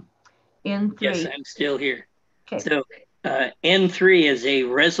 Novobelsky, N3. Yes, I'm still here. Okay. So N3 is a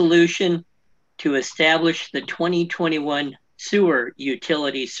resolution to establish the 2021 sewer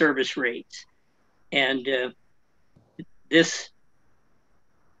utility service rates. And this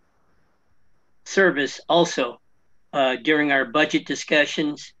service also, during our budget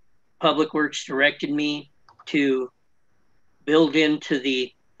discussions, Public Works directed me to build into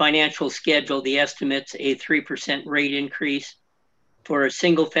the financial schedule the estimates a 3% rate increase for a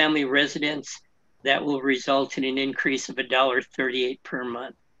single family residence that will result in an increase of $1.38 per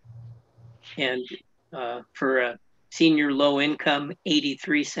month. And for a senior low income,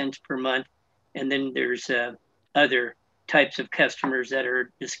 83 cents per month. And then there's other types of customers that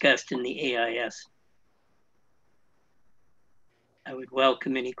are discussed in the AIS. I would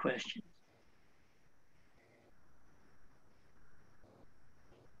welcome any questions.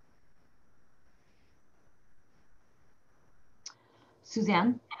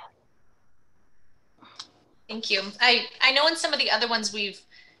 Suzanne? Thank you. I know in some of the other ones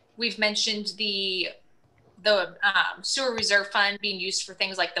we've mentioned the sewer reserve fund being used for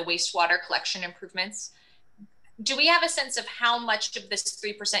things like the wastewater collection improvements. Do we have a sense of how much of this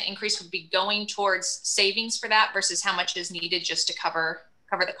 3% increase would be going towards savings for that versus how much is needed just to cover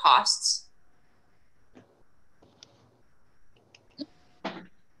the costs?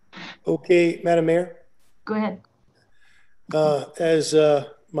 Okay, Madam Mayor. Go ahead. As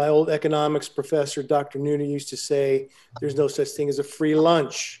my old economics professor, Dr. Noonan, used to say, there's no such thing as a free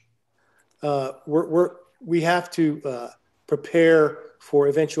lunch. We have to prepare for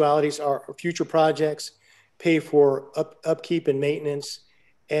eventualities, our future projects, pay for upkeep and maintenance,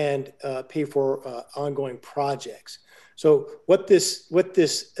 and pay for ongoing projects. So what this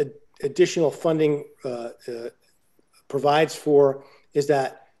additional funding provides for is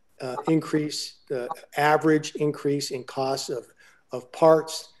that average increase in costs of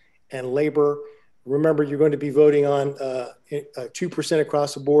parts and labor. Remember, you're going to be voting on a 2%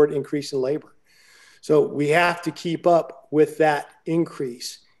 across the board increase in labor. So we have to keep up with that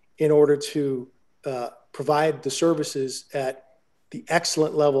increase in order to provide the services at the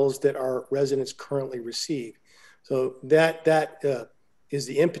excellent levels that our residents currently receive. So that is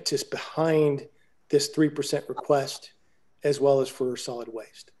the impetus behind this 3% request, as well as for solid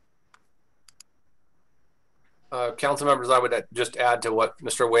waste. Council members, I would just add to what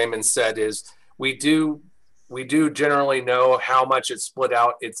Mr. Wayman said is we do generally know how much it's split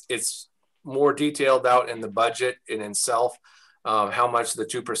out. It's more detailed out in the budget in itself, how much the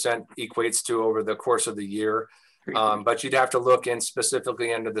 2% equates to over the course of the year. But you'd have to look in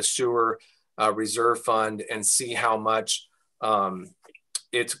specifically into the sewer reserve fund and see how much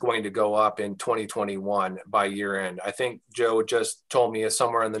it's going to go up in 2021 by year end. I think Joe just told me it's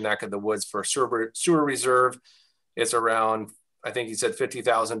somewhere in the neck of the woods for sewer reserve. It's around, I think he said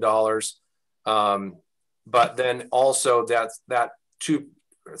 $50,000. But then also that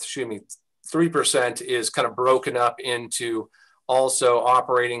 3% is kind of broken up into also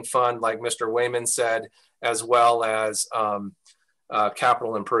operating fund, like Mr. Wayman said, as well as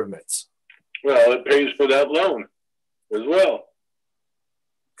capital improvements. Well, it pays for that loan as well.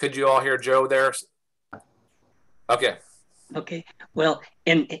 Could you all hear Joe there? Okay. Okay. Well,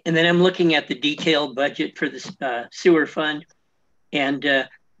 and then I'm looking at the detailed budget for the sewer fund, and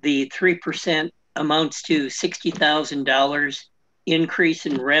the 3% amounts to $60,000 increase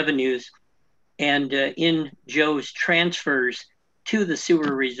in revenues. And in Joe's transfers to the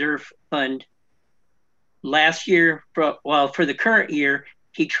sewer reserve fund last year, for the current year,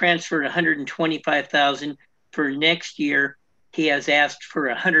 he transferred $125,000. For next year, he has asked for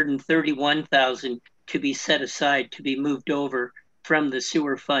 $131,000 to be set aside to be moved over from the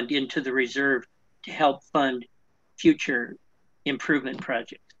sewer fund into the reserve to help fund future improvement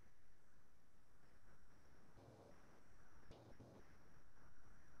projects.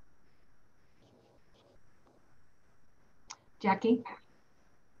 Jackie?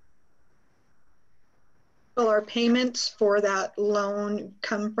 Will our payments for that loan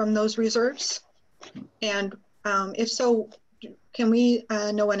come from those reserves? And if so, can we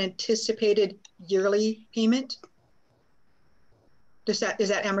know an anticipated yearly payment? Is that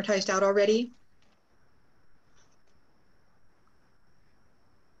amortized out already?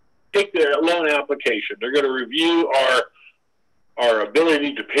 Take their loan application. They're going to review our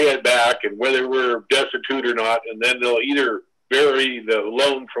ability to pay it back and whether we're destitute or not, and then they'll either vary the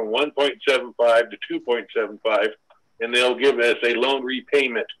loan from 1.75 to 2.75, and they'll give us a loan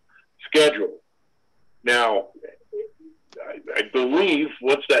repayment schedule. Now, I believe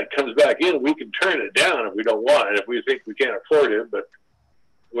once that comes back in, we can turn it down if we don't want it, if we think we can't afford it. But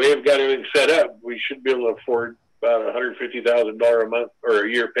the way we've got everything set up, we should be able to afford about $150,000 a month or a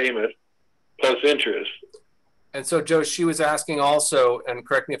year payment plus interest. And so, Joe, she was asking also, and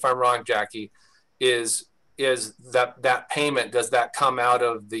correct me if I'm wrong, Jackie, is that payment, does that come out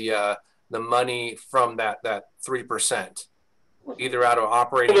of the money from that 3%, either out of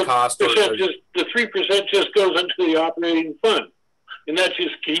operating cost or the 3% just goes into the operating fund, and that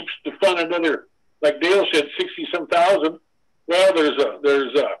just keeps the fund another, like Dale said, 60-some thousand. Well, there's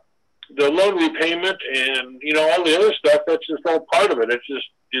the loan repayment and all the other stuff. That's just all part of it. It's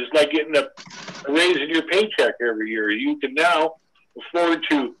just like getting a raise in your paycheck every year. You can now afford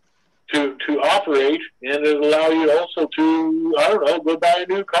to operate, and it'll allow you also to, I don't know, go buy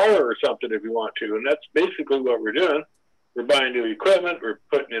a new car or something if you want to. And that's basically what we're doing. We're buying new equipment. We're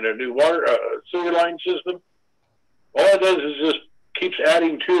putting in a new water sewer line system. All it does is just keeps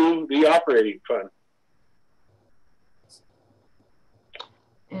adding to the operating fund.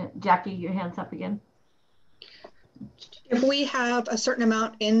 Jackie, your hand's up again. If we have a certain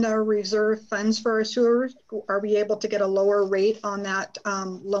amount in the reserve funds for our sewers, are we able to get a lower rate on that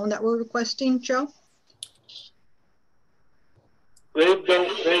loan that we're requesting, Joe? They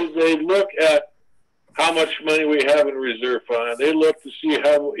look at how much money we have in reserve fund. They look to see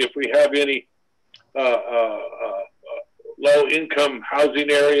if we have any low income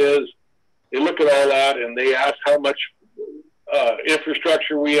housing areas. They look at all that, and they ask how much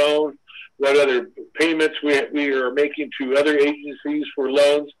infrastructure we own, what other payments we are making to other agencies for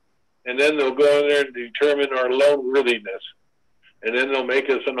loans, and then they'll go in there and determine our loan worthiness, and then they'll make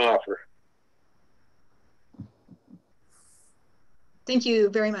us an offer. Thank you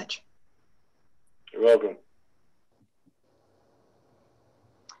very much. You're welcome.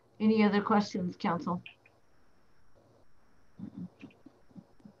 Any other questions, council?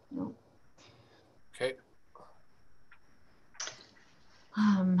 No. Okay.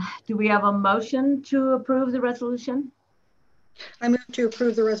 Do we have a motion to approve the resolution? I move to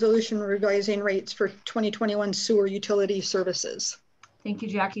approve the resolution revising rates for 2021 sewer utility services. Thank you,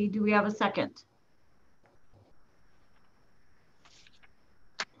 Jackie. Do we have a second?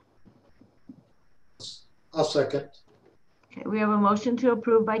 I'll second. Okay, we have a motion to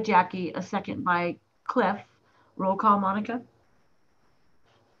approve by Jackie, a second by Cliff. Roll call, Monica.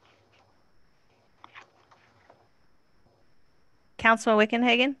 Councilman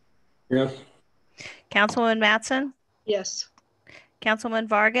Wickenhagen? Yes. Councilwoman Matson? Yes. Councilman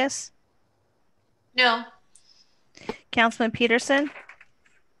Vargas? No. Councilman Peterson?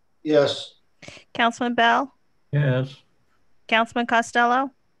 Yes. Councilman Bell? Yes. Councilman Costello?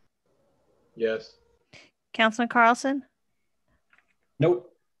 Yes. Councilman Carlson?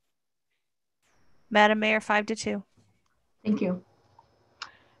 Nope. Madam Mayor, 5-2. Thank you.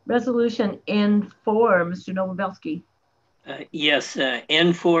 Resolution N4, Mr. Novobelsky. Yes,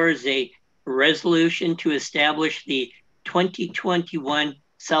 N4 is a resolution to establish the 2021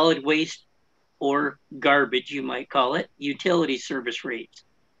 solid waste or garbage, you might call it, utility service rates.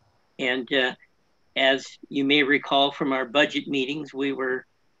 And as you may recall from our budget meetings, we were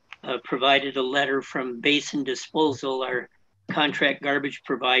provided a letter from Basin Disposal, our contract garbage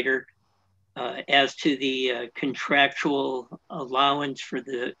provider, as to the contractual allowance for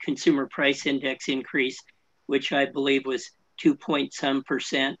the consumer price index increase, which I believe was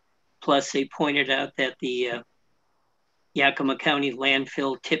 2.some%. Plus, they pointed out that the Yakima County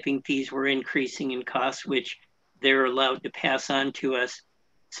landfill tipping fees were increasing in cost, which they're allowed to pass on to us.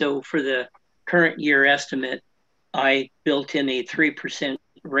 So for the current year estimate, I built in a 3%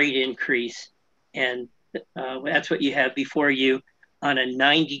 rate increase, and that's what you have before you on a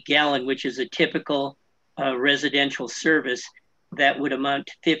 90-gallon, which is a typical residential service. That would amount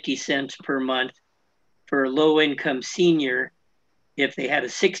to 50 cents per month. For a low-income senior, if they had a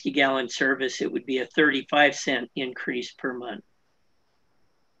 60-gallon service, it would be a 35-cent increase per month.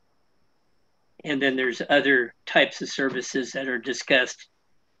 And then there's other types of services that are discussed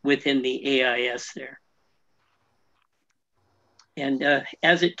within the AIS there. And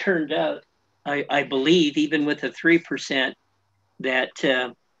as it turned out, I believe even with a 3%, that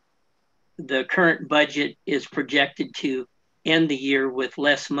the current budget is projected to end the year with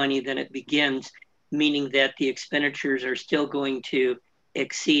less money than it begins, meaning that the expenditures are still going to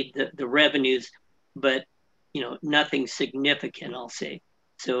exceed the revenues, but nothing significant, I'll say.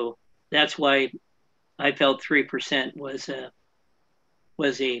 So that's why I felt 3%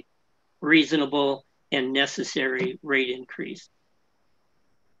 was a reasonable and necessary rate increase.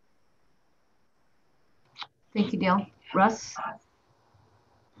 Thank you, Dale. Russ?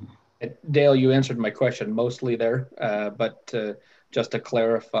 Dale, you answered my question mostly there, but just to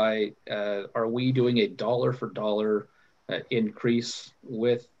clarify, are we doing a dollar for dollar increase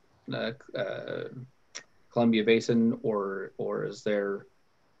with Columbia Basin, or is there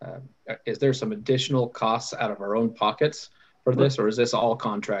some additional costs out of our own pockets for this, or is this all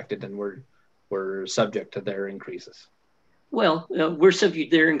contracted and we're subject to their increases? Well, we're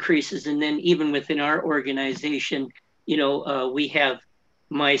subject to their increases, and then even within our organization, we have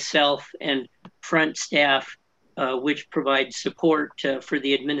myself and front staff, which provide support for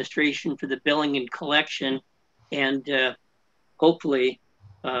the administration, for the billing and collection, and hopefully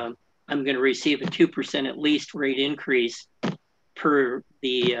I'm going to receive a 2% at least rate increase per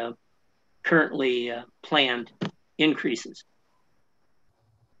the currently planned increases.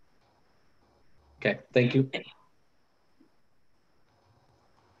 Okay, thank you.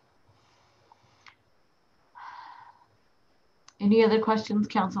 Any other questions,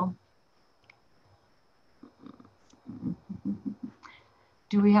 council?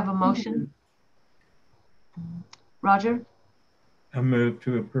 Do we have a motion? Roger? I move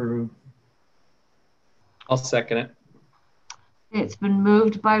to approve. I'll second it. It's been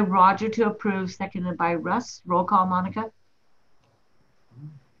moved by Roger to approve, seconded by Russ. Roll call, Monica.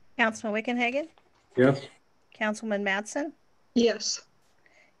 Councilman Wickenhagen? Yes. Councilman Madsen? Yes.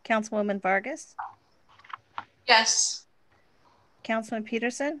 Councilwoman Vargas? Yes. Councilman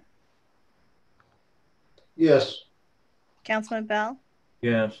Peterson? Yes. Councilman Bell?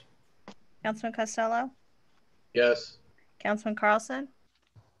 Yes. Councilman Costello? Yes. Councilman Carlson?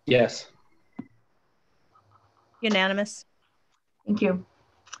 Yes. Unanimous. Thank you.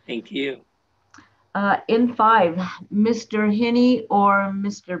 Thank you. In 5, Mr. Hinney or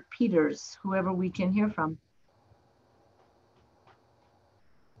Mr. Peters, whoever we can hear from.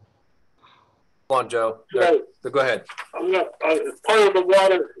 Come on, Joe. Yeah. Go ahead. I'm not, part of the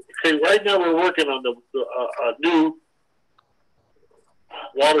water. Okay, right now we're working on the new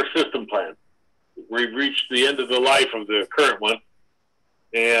water system plan. We've reached the end of the life of the current one,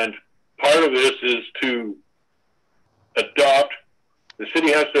 and part of this is to adopt. The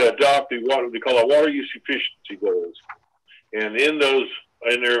city has to adopt the water they call water use efficiency goals, and in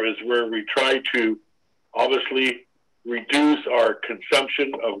there is where we try to obviously reduce our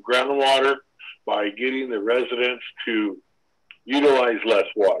consumption of groundwater by getting the residents to utilize less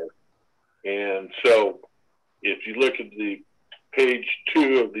water. And so if you look at the page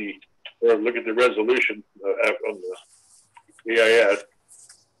 2 of or look at the resolution on the AIS,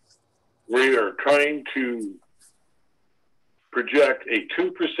 we are trying to project a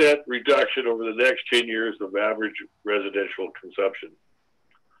 2% reduction over the next 10 years of average residential consumption.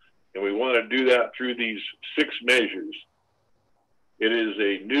 And we want to do that through these 6 measures. It is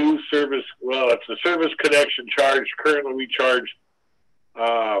a new service. Well, it's a service connection charge. Currently, we charge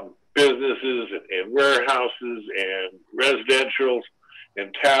businesses and warehouses and residentials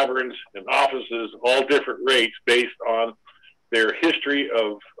and taverns and offices all different rates based on their history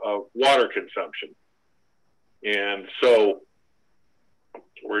of water consumption. And so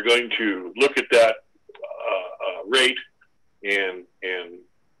we're going to look at that rate and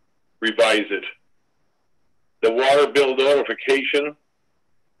revise it. The water bill notification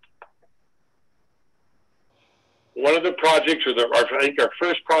one of the projects, I think our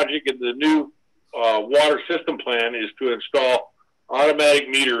first project in the new water system plan is to install automatic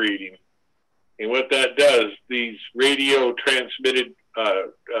meter reading. And what that does, these radio transmitted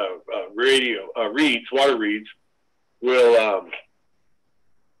water reads, will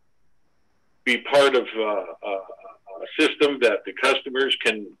be part of a system that the customers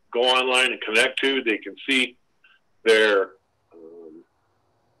can go online and connect to. They can see their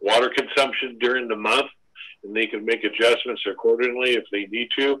water consumption during the month, and they can make adjustments accordingly if they need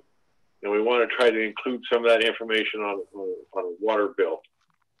to. And we want to try to include some of that information on a water bill.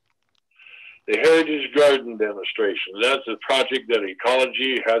 The Heritage Garden demonstration, that's a project that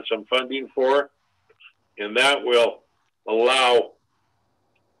Ecology has some funding for, and that will allow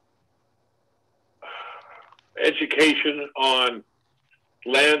education on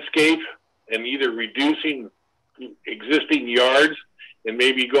landscape and either reducing existing yards and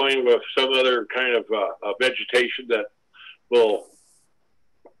maybe going with some other kind of vegetation that will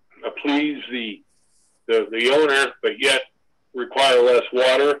please the owner, but yet require less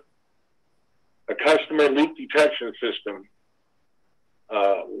water. A customer leak detection system.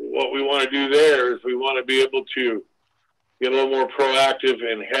 What we want to do there is we want to be able to get a little more proactive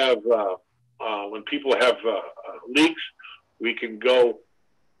and have, when people have leaks, we can go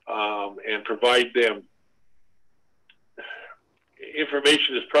and provide them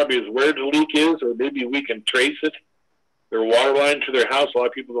information as probably as where the leak is, or maybe we can trace it, their water line to their house. A lot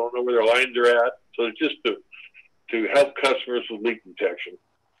of people don't know where their lines are at. So it's just to help customers with leak detection.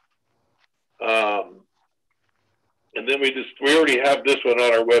 And then we already have this one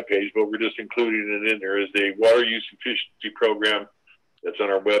on our webpage, but we're just including it in there as a water use efficiency program that's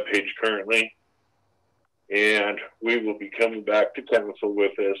on our webpage currently. And we will be coming back to council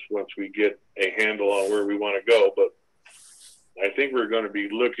with this once we get a handle on where we want to go. But I think we're going to be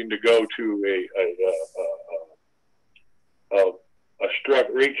looking to go to a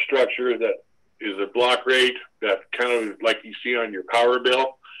rate structure that is a block rate that kind of like you see on your power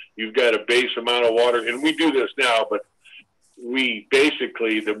bill. You've got a base amount of water, and we do this now, but we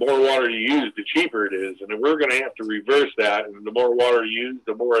basically, the more water you use, the cheaper it is. And we're going to have to reverse that. And the more water you use,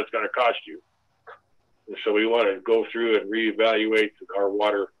 the more it's going to cost you. And so we want to go through and reevaluate our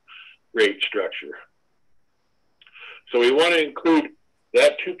water rate structure. So we want to include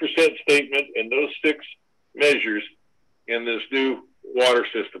that 2% statement and those 6 measures in this new water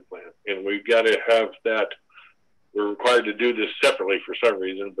system plan. And we've got to have that. We're required to do this separately for some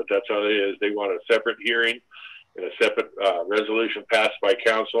reason, but that's how it is. They want a separate hearing and a separate resolution passed by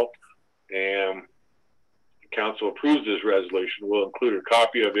council. And council approves this resolution. We'll include a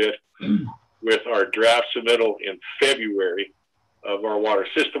copy of it with our draft submittal in February of our water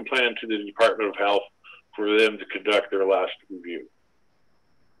system plan to the Department of Health for them to conduct their last review.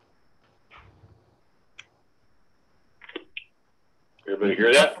 Everybody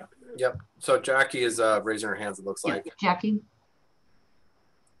hear that? Yep. So Jackie is raising her hands, it looks like. Jackie?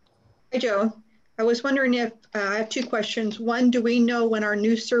 Hi, Joe. I was wondering if, I have 2 questions. One, do we know when our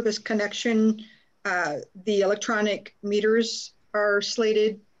new service connection, the electronic meters are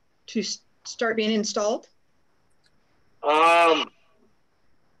slated to start being installed? You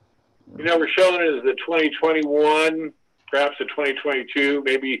know, we're showing it as the 2021, perhaps the 2022.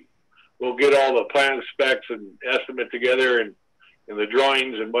 Maybe we'll get all the plan specs and estimate together and the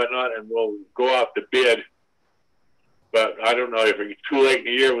drawings and whatnot, and we'll go out to bid. But I don't know if it's too late in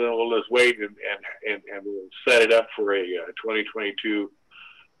the year, then we'll just wait and we'll set it up for a 2022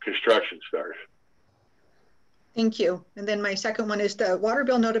 construction start. Thank you. And then my second one is the water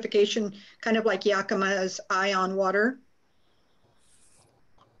bill notification, kind of like Yakima's Eye on Water.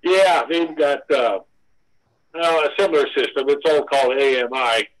 Yeah, they've got a similar system. It's all called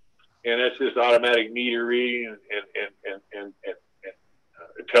AMI, and that's just automatic meter reading and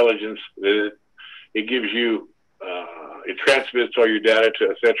intelligence. It gives you, it transmits all your data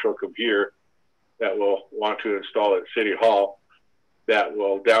to a central computer that will want to install at City Hall, that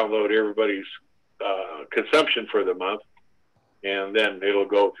will download everybody's consumption for the month, and then it'll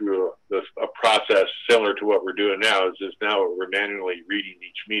go through a process similar to what we're doing now. Is just now we're manually reading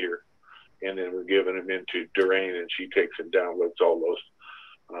each meter, and then we're giving them into Doreen, and she takes and downloads all those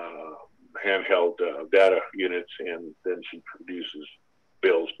handheld data units, and then she produces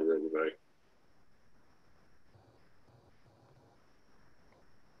bills for everybody.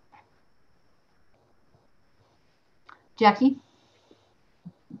 Jackie?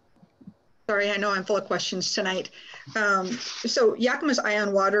 Sorry, I know I'm full of questions tonight. So Yakima's Eye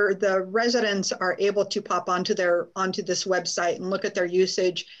on Water, the residents are able to pop onto this website and look at their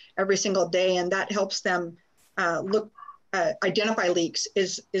usage every single day, and that helps them look identify leaks.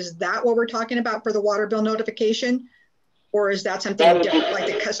 Is that what we're talking about for the water bill notification? Or is that something different,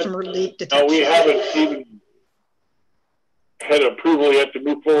 like the customer leak detection? No, we haven't even had approval yet to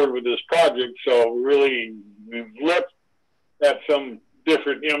move forward with this project. So really, we've looked at some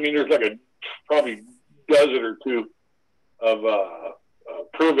different, I mean, there's like probably dozen or two of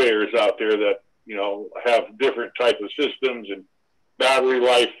purveyors out there that, have different type of systems and battery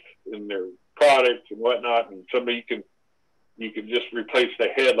life in their products and whatnot. And somebody you can just replace the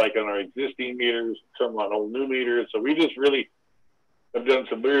head like on our existing meters, some on old new meters. So we just really have done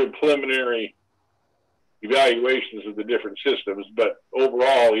some very preliminary evaluations of the different systems. But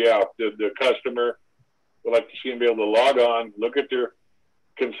overall, yeah, the customer would like to see them be able to log on, look at their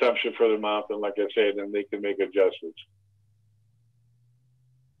consumption for the month, and like I said, then they can make adjustments.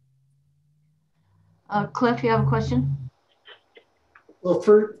 Cliff, you have a question? Well,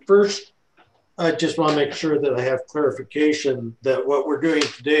 first, I just want to make sure that I have clarification that what we're doing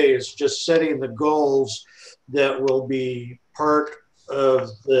today is just setting the goals that will be part of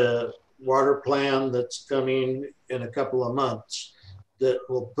the water plan that's coming in a couple of months that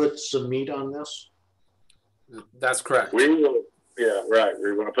will put some meat on this. That's correct. We will, yeah, right.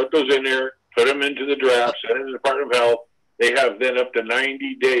 We're going to put those in there, put them into the draft, send it to the Department of Health. They have then up to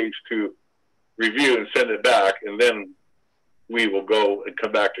 90 days to review and send it back, and then we will go and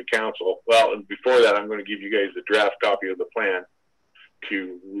come back to council. Well, and before that, I'm going to give you guys a draft copy of the plan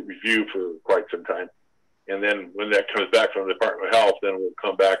to review for quite some time. And then when that comes back from the Department of Health, then we'll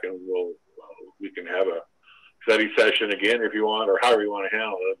come back and we can have a study session again if you want, or however you want to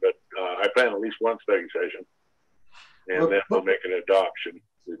handle it. But I plan at least one study session, and then we'll make an adoption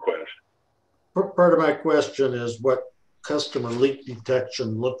request. Part of my question is what customer leak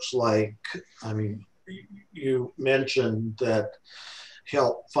detection looks like. I mean, you mentioned that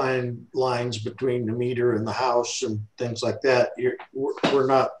help find lines between the meter and the house and things like that. We're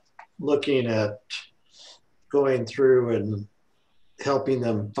not looking at going through and helping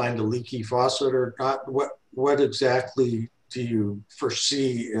them find a leaky faucet or not. What exactly do you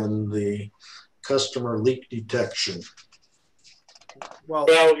foresee in the customer leak detection? Well,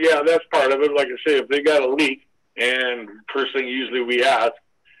 yeah, that's part of it. Like I say, if they got a leak, and first thing usually we ask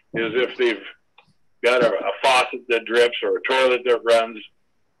is if they've got a faucet that drips or a toilet that runs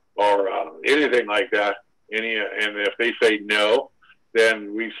or anything like that. And if they say no,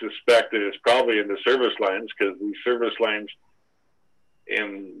 then we suspect that it's probably in the service lines, because the service lines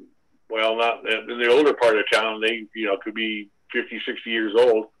not in the older part of town, they could be 50, 60 years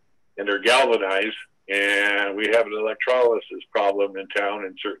old, and they're galvanized. And we have an electrolysis problem in town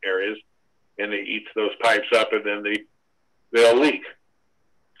in certain areas, and they eat those pipes up, and then they'll leak.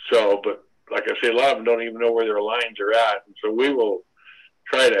 So, but like I say, a lot of them don't even know where their lines are at. And so we will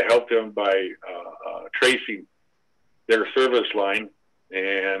try to help them by tracing their service line.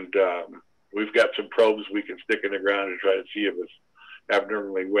 And we've got some probes we can stick in the ground to try to see if it's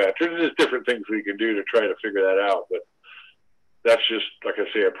abnormally wet. There's just different things we can do to try to figure that out. But that's just, like I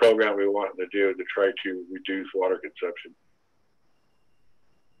say, a program we want to do to try to reduce water consumption.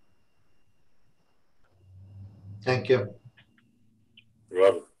 Thank you. You're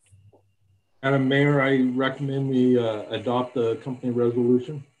welcome. Madam Mayor, I recommend we adopt the company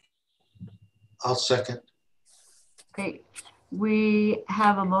resolution. I'll second. Okay, we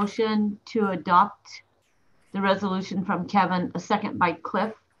have a motion to adopt the resolution from Kevin, a second by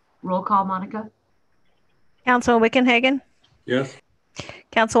Cliff. Roll call, Monica. Councilman Wickenhagen? Yes.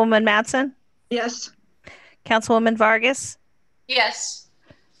 Councilwoman Matson? Yes. Councilwoman Vargas? Yes.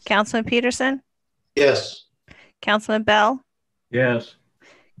 Councilman Peterson? Yes. Councilman Bell? Yes.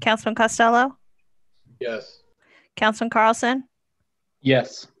 Councilman Costello? Yes. Councilman Carlson?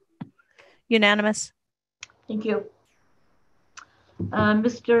 Yes. Unanimous. Thank you.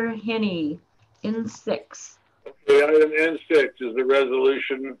 Mr. Henney, N6. Okay, item N6 is the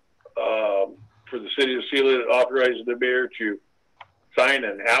resolution for the city of Selah that authorizes the mayor to sign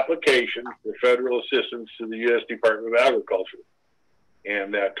an application for federal assistance to the U.S. Department of Agriculture.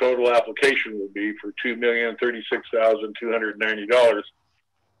 And that total application will be for $2,036,290.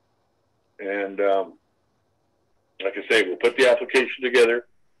 And like I say, we'll put the application together,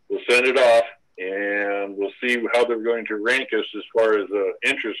 we'll send it off, and we'll see how they're going to rank us as far as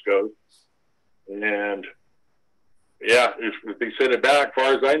interest goes. And yeah, if they send it back, as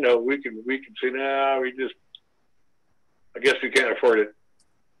far as I know, we can say, nah, I guess we can't afford it.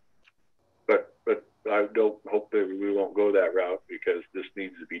 But I don't hope that we won't go that route, because this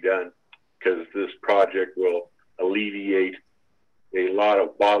needs to be done, because this project will alleviate a lot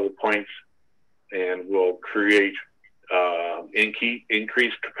of bottle points and will create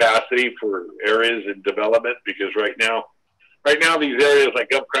increased capacity for areas in development, because right now right now these areas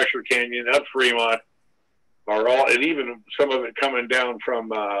like up Crusher Canyon, up Fremont are all, and even some of it coming down from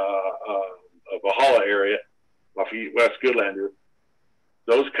Valhalla area off West Goodlander.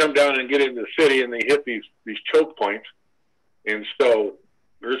 Those come down and get into the city and they hit these choke points. And so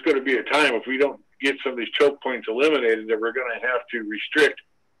there's going to be a time if we don't get some of these choke points eliminated that we're going to have to restrict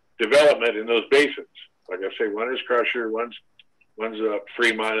development in those basins. Like I say, one is Crusher, one's up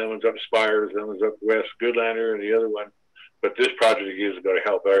Fremont, and one's up Spires, and one's up West Goodlander, and the other one. But this project is going to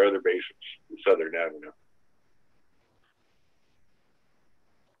help our other basins, Southern Avenue.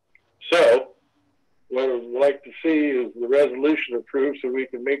 So what I would like to see is the resolution approved so we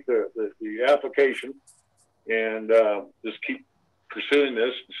can make the application and just keep pursuing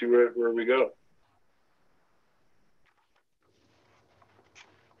this and see where we go.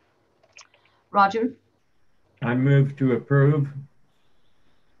 Roger? I move to approve.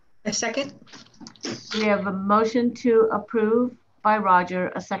 A second. We have a motion to approve by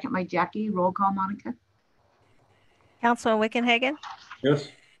Roger, a second by Jackie. Roll call, Monica. Councilman Wickenhagen? Yes.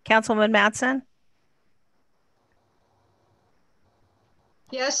 Councilwoman Matson?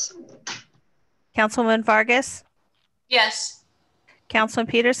 Yes. Councilwoman Vargas? Yes. Councilman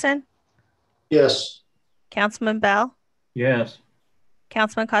Peterson? Yes. Councilman Bell? Yes.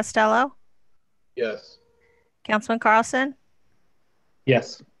 Councilman Costello? Yes. Councilman Carlson?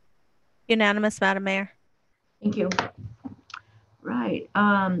 Yes. Unanimous, Madam Mayor. Thank you. Right.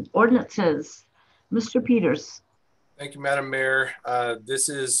 Ordinances. Mr. Peters. Thank you, Madam Mayor. This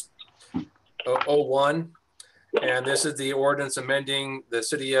is 01, and this is the ordinance amending the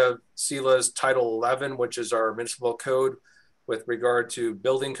City of Selah's Title 11, which is our municipal code with regard to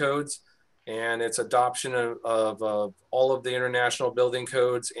building codes, and its adoption of all of the international building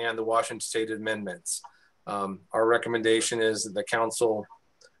codes and the Washington State amendments. Our recommendation is that the council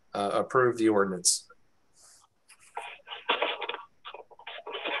approve the ordinance.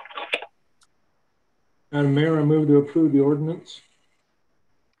 Madam Mayor, I move to approve the ordinance.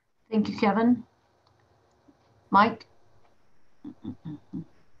 Thank you, Kevin. Mike?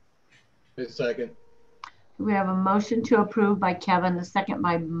 A second. We have a motion to approve by Kevin, a second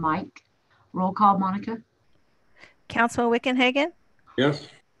by Mike. Roll call, Monica. Councilman Wickenhagen? Yes.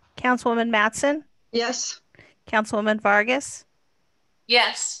 Councilwoman Matson? Yes. Councilwoman Vargas?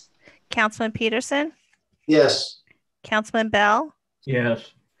 Yes. Councilman Peterson? Yes. Councilman Bell?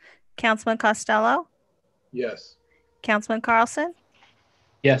 Yes. Councilman Costello? Yes. Councilman Carlson?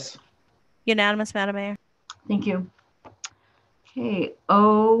 Yes. Unanimous, Madam Mayor. Thank you. Okay,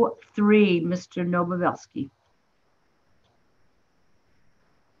 03, Mr. Novoselski.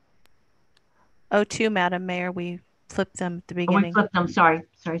 02, Madam Mayor, we flipped them at the Oh, beginning. we flipped them, sorry.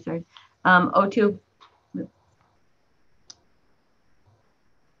 02.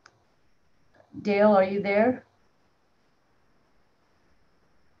 Dale, are you there?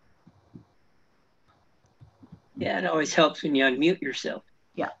 Yeah, it always helps when you unmute yourself.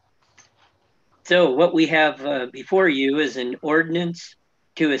 Yeah. So what we have before you is an ordinance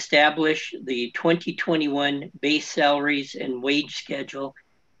to establish the 2021 base salaries and wage schedule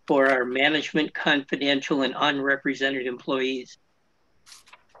for our management, confidential, and unrepresented employees.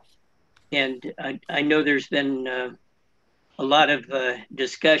 And I know there's been a lot of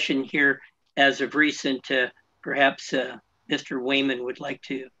discussion here as of recent. Perhaps Mr. Wayman would like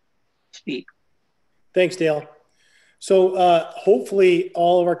to speak. Thanks, Dale. So hopefully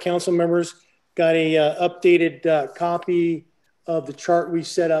all of our council members got a updated copy of the chart we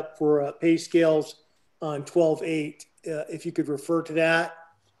set up for pay scales on 12/8. If you could refer to that,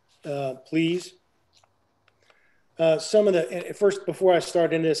 please. First, before I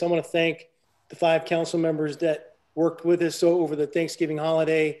start into this, I want to thank the 5 council members that worked with us over the Thanksgiving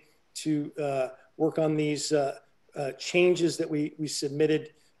holiday to work on these changes that we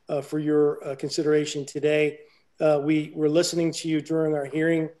submitted for your consideration today. We were listening to you during our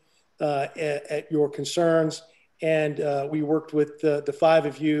hearing at your concerns, and we worked with the 5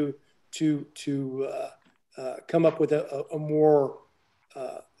 of you to come up with a more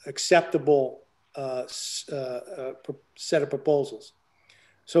acceptable set of proposals.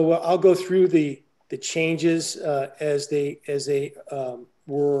 So I'll go through the changes as they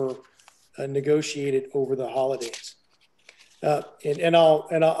were negotiated over the holidays. What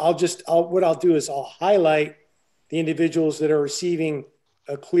I'll do is I'll highlight the individuals that are receiving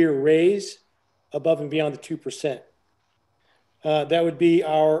a clear raise above and beyond the 2%. That would be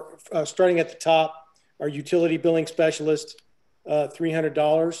our, starting at the top, our utility billing specialist,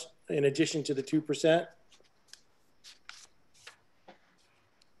 $300 in addition to the 2%.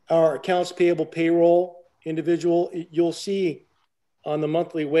 Our accounts payable payroll individual, you'll see on the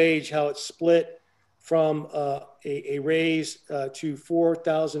monthly wage how it's split from a raise to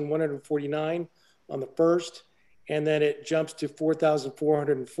 $4,149 on the 1st, and then it jumps to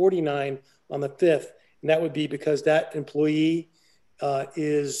 $4,449 on the 5th. And that would be because that employee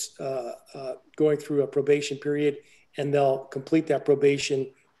is going through a probation period, and they'll complete that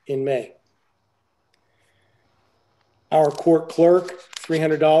probation in May. Our court clerk,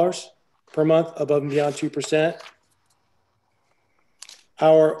 $300 per month, above and beyond 2%.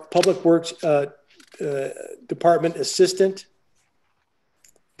 Our public works department assistant,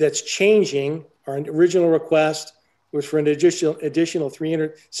 that's changing. Our original request was for an additional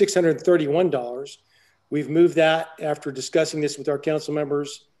 $631. We've moved that, after discussing this with our council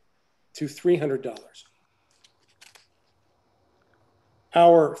members, to $300.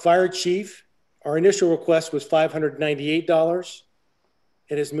 Our fire chief, our initial request was $598.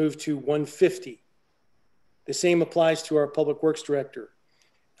 It has moved to $150. The same applies to our public works director.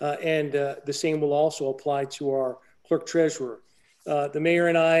 And the same will also apply to our clerk treasurer. The mayor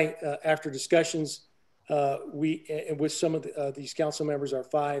and I, after discussions, with some of these council members, our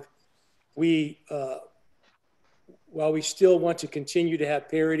 5, while we still want to continue to have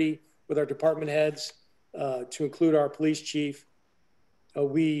parity with our department heads, to include our police chief,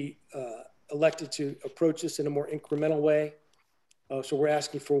 we elected to approach this in a more incremental way. So we're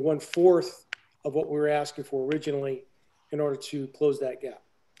asking for 1/4 of what we were asking for originally in order to close that gap.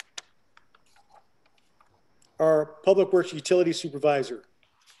 Our public works utility supervisor,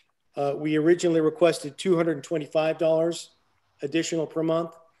 we originally requested $225 additional per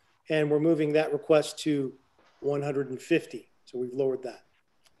month, and we're moving that request to $150. So we've lowered that.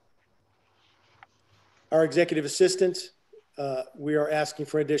 Our executive assistant, we are asking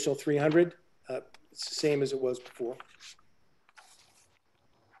for an additional $300. It's the same as it was before.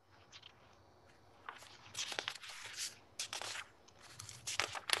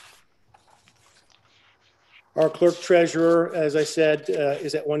 Our clerk treasurer, as I said,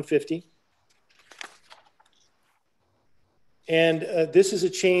 is at $150. And this is a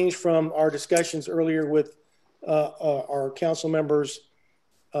change from our discussions earlier with our council members.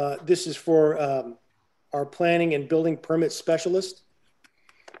 This is for our planning and building permit specialist.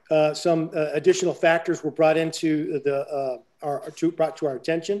 Some additional factors were brought into brought to our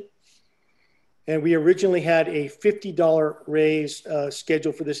attention. And we originally had a $50 raise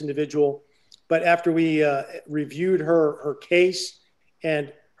scheduled for this individual. But after we reviewed her case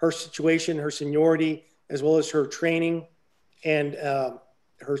and her situation, her seniority, as well as her training and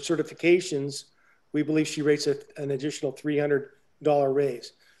her certifications, we believe she rates an additional $300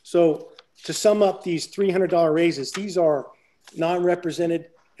 raise. So to sum up these $300 raises, these are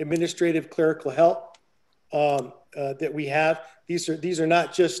non-represented administrative clerical help that we have. These are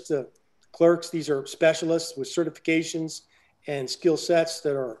not just clerks, these are specialists with certifications and skill sets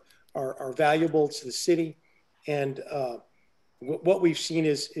that are valuable to the city. And what we've seen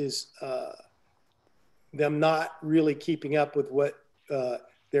is them not really keeping up with what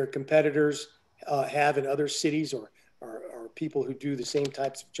their competitors have in other cities, or people who do the same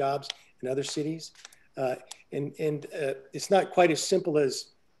types of jobs in other cities. And it's not quite as simple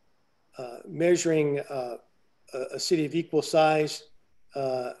as measuring a city of equal size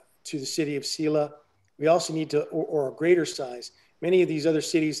to the city of Selah. We also need to, or a greater size. Many of these other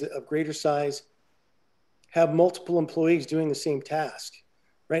cities of greater size have multiple employees doing the same task.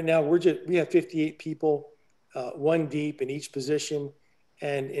 Right now, we have 58 people, 1 deep in each position.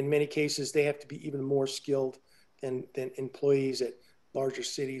 And in many cases, they have to be even more skilled than employees at larger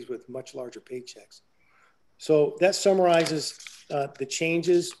cities with much larger paychecks. So that summarizes the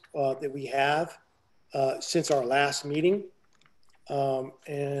changes that we have since our last meeting.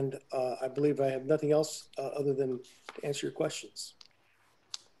 And I believe I have nothing else other than to answer your questions.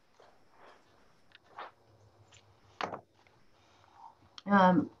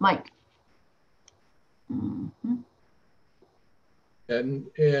 Mike. Mm-hmm.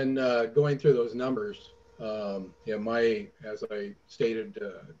 And going through those numbers, as I stated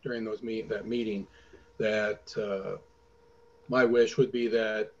during that meeting, that my wish would be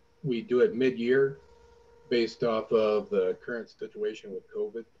that we do it mid-year, based off of the current situation with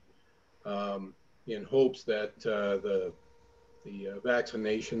COVID, in hopes that the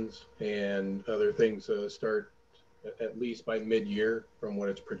vaccinations and other things start at least by mid-year from what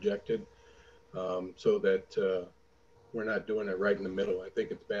it's projected, so that we're not doing it right in the middle. I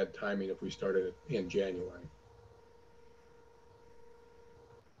think it's bad timing if we started it in January.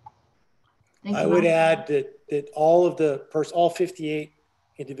 I would add that all 58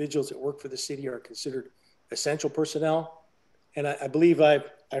 individuals that work for the city are considered essential personnel. And I believe I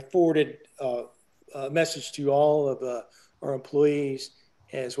forwarded a message to all of our employees,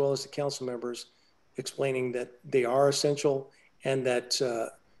 as well as the council members. explaining that they are essential and that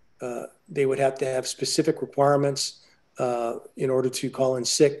they would have to have specific requirements in order to call in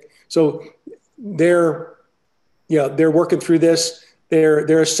sick. So they're working through this.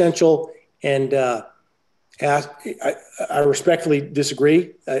 They're essential, and I respectfully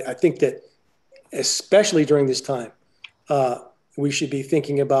disagree. I think that especially during this time, we should be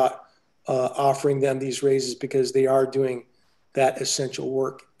thinking about offering them these raises because they are doing that essential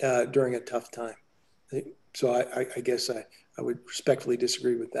work during a tough time. So I guess I would respectfully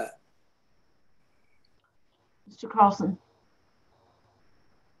disagree with that. Mr. Carlson.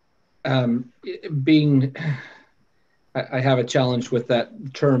 I have a challenge with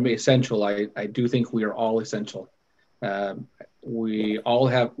that term essential. I do think we are all essential. We all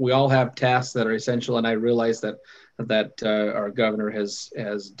have tasks that are essential, and I realize that our governor has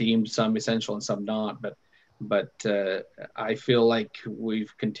deemed some essential and some not. But I feel like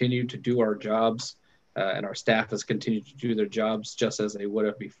we've continued to do our jobs, and our staff has continued to do their jobs just as they would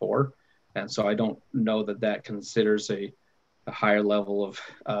have before. And so I don't know that considers a higher level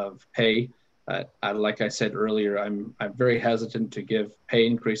of pay. Like I said earlier, I'm very hesitant to give pay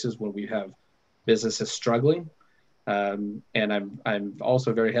increases when we have businesses struggling, and I'm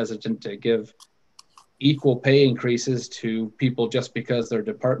also very hesitant to give equal pay increases to people just because they're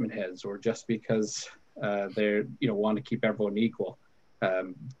department heads or just because they want to keep everyone equal.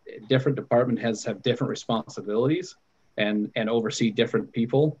 Different department heads have different responsibilities and oversee different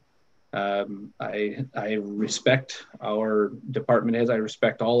people. I respect our department heads. I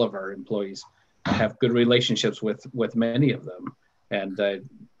respect all of our employees. I have good relationships with many of them, and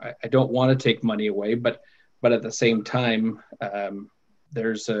I don't want to take money away. But at the same time,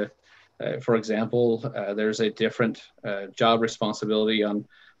 there's for example, there's a different job responsibility on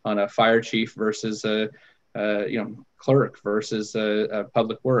a fire chief versus a clerk versus a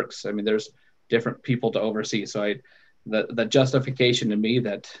public works. I mean, there's different people to oversee. So the justification to me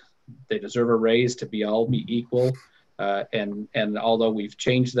that they deserve a raise to be equal. And although we've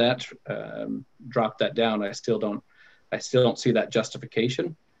changed that, dropped that down, I still don't see that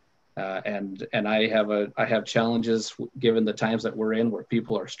justification. And I have challenges given the times that we're in where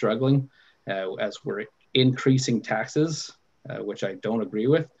people are struggling as we're increasing taxes, which I don't agree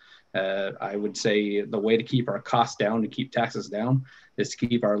with. I would say the way to keep our costs down, to keep taxes down, is to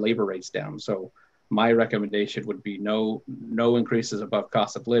keep our labor rates down. So my recommendation would be no increases above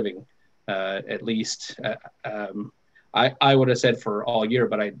cost of living, at least. I would have said for all year,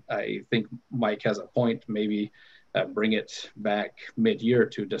 but I think Mike has a point. Maybe bring it back mid-year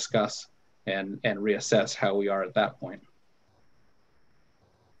to discuss and reassess how we are at that point.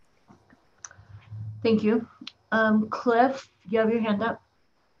 Thank you. Cliff, you have your hand up.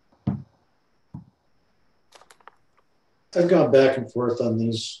 I've gone back and forth on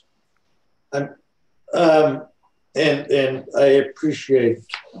these. And I appreciate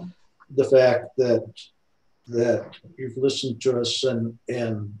the fact that you've listened to us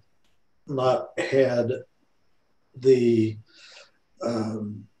and not had the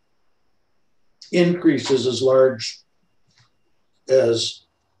increases as large as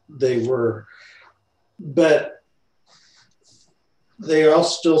they were, but they all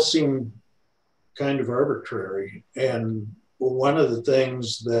still seem kind of arbitrary. And one of the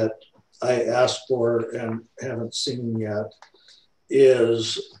things that I asked for and haven't seen yet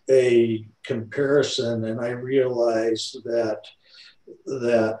is a comparison, and I realized that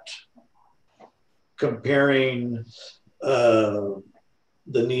comparing the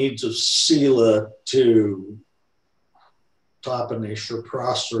needs of Selah to Toppenish or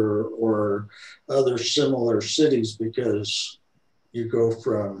Prosser or other similar cities, because you go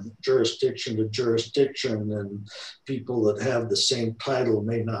from jurisdiction to jurisdiction and people that have the same title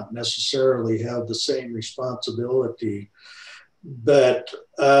may not necessarily have the same responsibility. But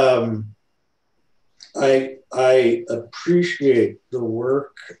I appreciate the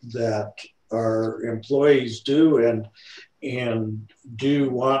work that our employees do and do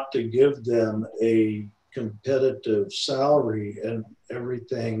want to give them a competitive salary and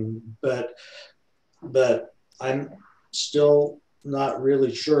everything, but I'm still not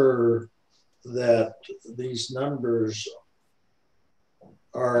really sure that these numbers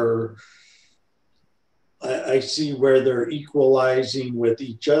are, I see where they're equalizing with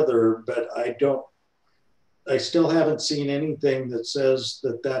each other, but I still haven't seen anything that says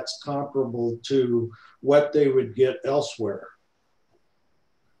that that's comparable to what they would get elsewhere.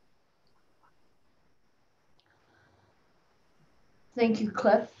 Thank you,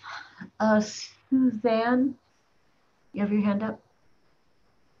 Cliff. Suzanne, you have your hand up?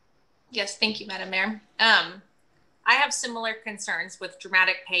 Yes, thank you, Madam Mayor. I have similar concerns with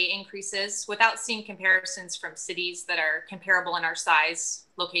dramatic pay increases without seeing comparisons from cities that are comparable in our size,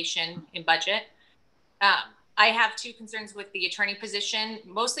 location, and budget. I have two concerns with the attorney position,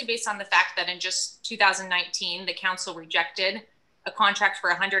 mostly based on the fact that in just 2019, the council rejected a contract for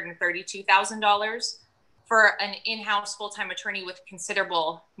 $132,000 for an in-house full-time attorney with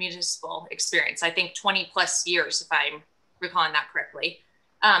considerable municipal experience. I think 20 plus years, if I'm recalling that correctly.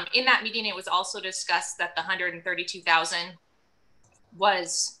 In that meeting, it was also discussed that the $132,000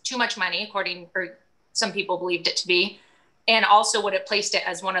 was too much money, or some people believed it to be, and also would have placed it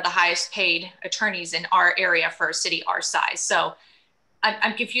as one of the highest paid attorneys in our area for a city our size. So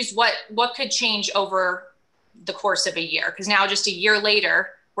I'm confused what could change over the course of a year, because now just a year later,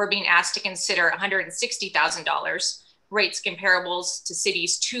 we're being asked to consider $160,000 rates comparables to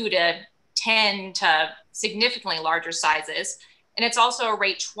cities 2 to 10 to significantly larger sizes. And it's also a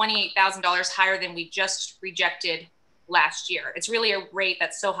rate $28,000 higher than we just rejected last year. It's really a rate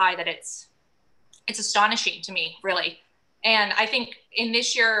that's so high that it's astonishing to me, really. And I think in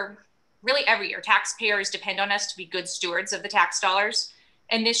this year, really every year, taxpayers depend on us to be good stewards of the tax dollars.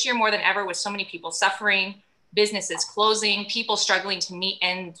 And this year, more than ever, with so many people suffering, businesses closing, people struggling to meet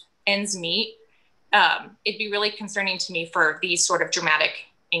ends meet, it'd be really concerning to me for these sort of dramatic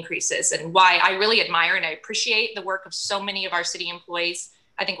increases, and why I really admire and I appreciate the work of so many of our city employees.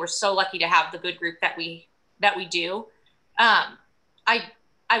 I think we're so lucky to have the good group that we do. I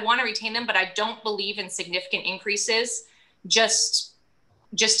want to retain them, but I don't believe in significant increases just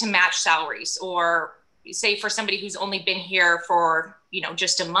to match salaries, or say for somebody who's only been here for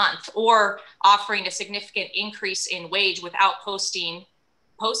just a month, or offering a significant increase in wage without posting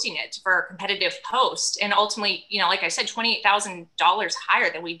it for a competitive post. And ultimately, like I said, $28,000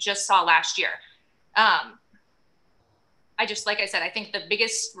 higher than we just saw last year. Like I said, I think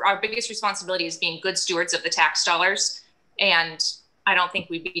our biggest responsibility is being good stewards of the tax dollars. And I don't think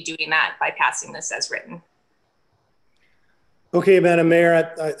we'd be doing that by passing this as written. Okay, Madam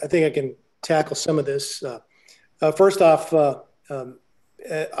Mayor, I think I can tackle some of this. First off,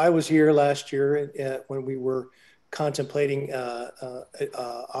 I was here last year when we were contemplating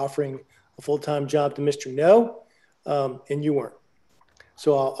offering a full-time job to Mr. No, and you weren't.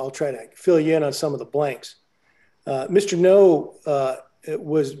 So I'll try to fill you in on some of the blanks. Mr. No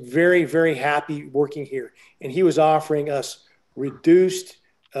was very, very happy working here, and he was offering us reduced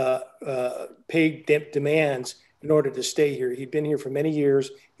pay demands in order to stay here. He'd been here for many years.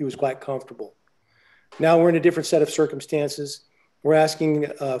 He was quite comfortable. Now we're in a different set of circumstances. We're asking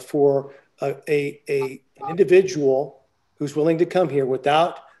for an individual who's willing to come here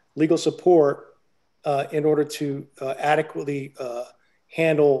without legal support in order to adequately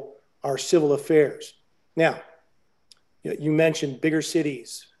handle our civil affairs. Now, you mentioned bigger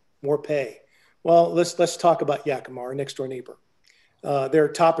cities, more pay. Well, let's talk about Yakima, our next door neighbor. Their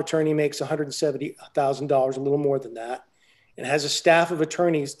top attorney makes $170,000, a little more than that, and has a staff of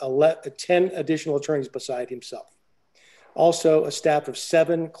attorneys, 10 additional attorneys beside himself. Also, a staff of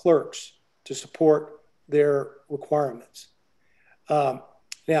 7 clerks to support their requirements.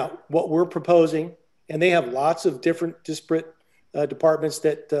 Now, what we're proposing, and they have lots of different disparate departments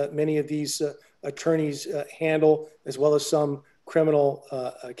that many of these attorneys handle, as well as some criminal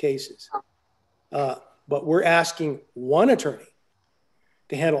cases. But we're asking one attorney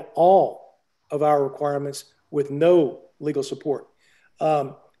to handle all of our requirements with no legal support.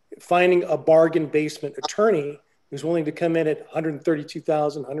 Finding a bargain basement attorney who's willing to come in at $132,000,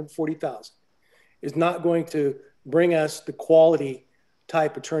 $140,000 is not going to bring us the quality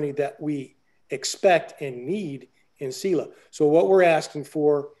type attorney that we expect and need in Selah. So what we're asking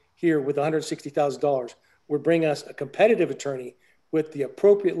for here with $160,000 would bring us a competitive attorney with the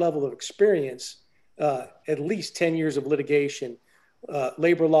appropriate level of experience, at least 10 years of litigation,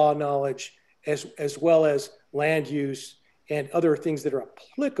 labor law knowledge, as well as land use and other things that are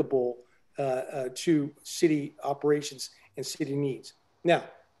applicable to city operations and city needs. Now,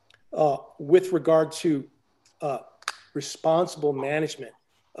 with regard to responsible management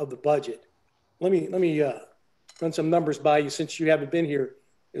of the budget, let me run some numbers by you since you haven't been here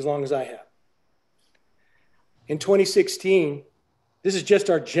as long as I have. In 2016, this is just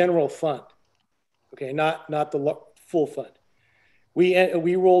our general fund, okay, not the full fund.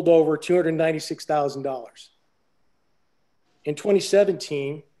 We rolled over $296,000. In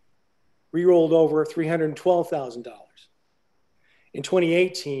 2017, we rolled over $312,000. In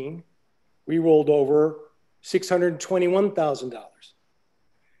 2018, we rolled over $621,000.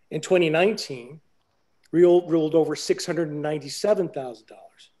 In 2019, we rolled over $697,000.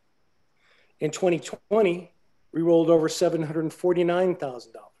 In 2020, we rolled over $749,000.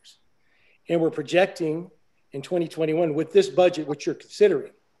 And we're projecting in 2021 with this budget, which you're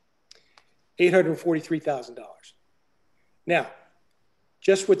considering, $843,000. Now,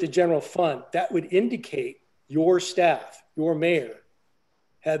 just with the general fund, that would indicate your staff, your mayor,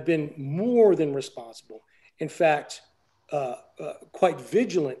 have been more than responsible. In fact, quite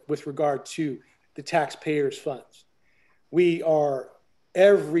vigilant with regard to the taxpayers' funds. We are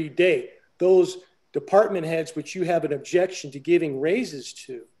every day, those department heads which you have an objection to giving raises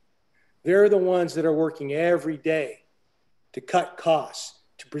to, they're the ones that are working every day to cut costs,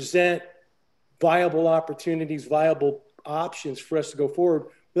 to present viable opportunities, viable options for us to go forward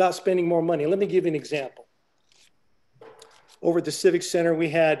without spending more money. Let me give you an example. Over at the Civic Center, we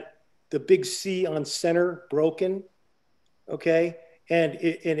had the big C on center broken, okay? And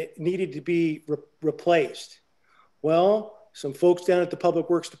it needed to be replaced. Well, some folks down at the Public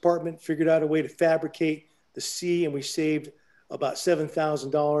Works Department figured out a way to fabricate the C, and we saved about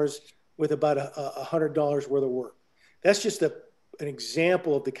 $7,000 with about $100 worth of work. That's just an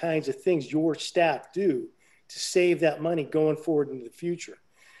example of the kinds of things your staff do to save that money going forward into the future.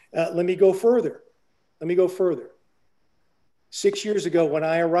 Let me go further. 6 years ago, when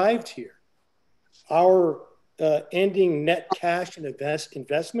I arrived here, our ending net cash and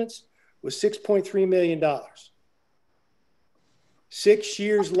investments was $6.3 million. 6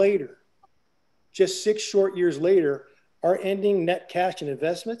 years later, just 6 short years later, our ending net cash and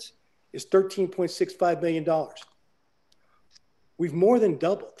investments is $13.65 million. We've more than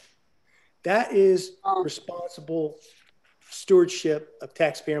doubled. That is responsible stewardship of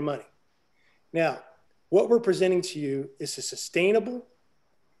taxpayer money. Now, what we're presenting to you is a sustainable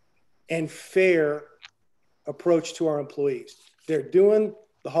and fair approach to our employees. They're doing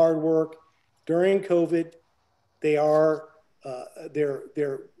the hard work during COVID. They are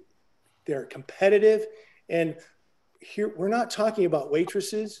they're competitive, and here we're not talking about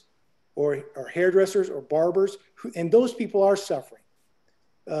waitresses or hairdressers or barbers, and those people are suffering.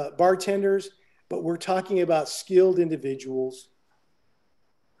 Bartenders, but we're talking about skilled individuals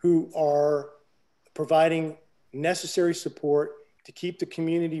who are providing necessary support to keep the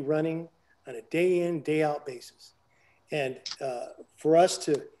community running on a day in, day out basis. And for us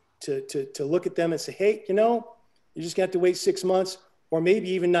to look at them and say, hey, you know, you just got to wait 6 months or maybe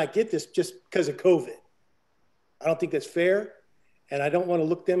even not get this just because of COVID. I don't think that's fair. And I don't want to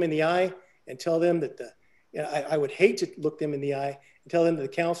look them in the eye and tell them that I would hate to look them in the eye and tell them that the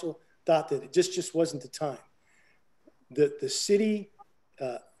council thought that it just wasn't the time. The city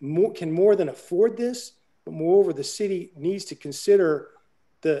can more than afford this, but moreover, the city needs to consider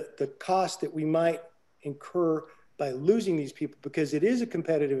the cost that we might incur by losing these people, because it is a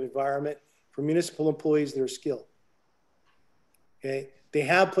competitive environment for municipal employees that are skilled. Okay, they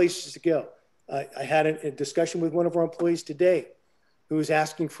have places to go. I had a discussion with one of our employees today who was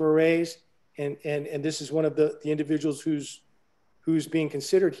asking for a raise, and this is one of the individuals who's being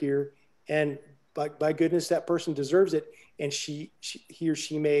considered here, and by goodness, that person deserves it, and he or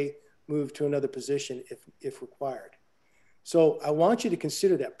she may move to another position if required. So I want you to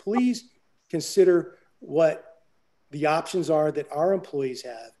consider that. Please consider what the options are that our employees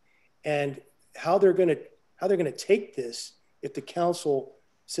have and how they're going to take this if the council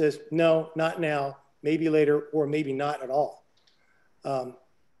says, no, not now, maybe later, or maybe not at all.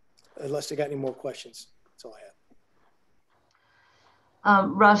 Unless they got any more questions. That's all I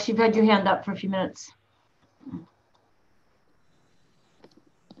have. Russ, you've had your hand up for a few minutes.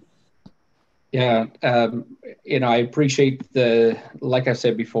 Yeah, I appreciate like I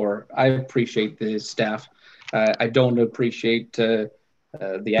said before, I appreciate the staff. I don't appreciate the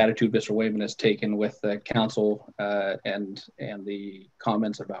attitude Mr. Wayman has taken with the council and the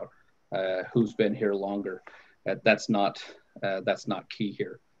comments about who's been here longer. That's not key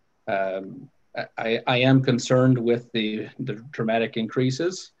here. I am concerned with the dramatic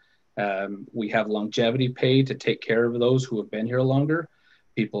increases. We have longevity pay to take care of those who have been here longer.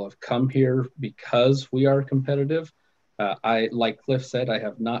 People have come here because we are competitive. Like Cliff said, I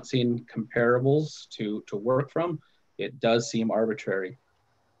have not seen comparables to work from. It does seem arbitrary.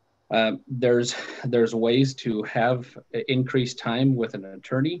 There's ways to have increased time with an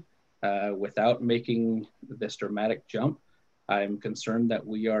attorney without making this dramatic jump. I'm concerned that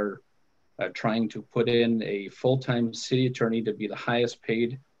we are trying to put in a full-time city attorney to be the highest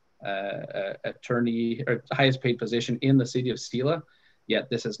paid attorney or highest paid position in the city of Selah. Yet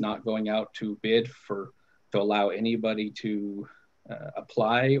this is not going out to bid to allow anybody to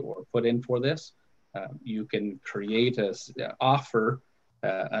apply or put in for this. You can create offer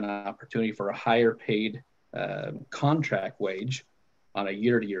an opportunity for a higher paid contract wage on a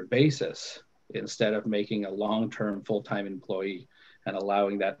year-to-year basis instead of making a long-term full-time employee and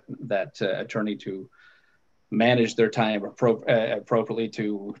allowing that attorney to manage their time appropriately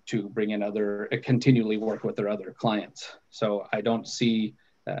to bring in continually work with their other clients. So I don't see,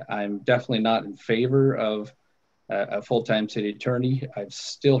 I'm definitely not in favor of a full-time city attorney. I've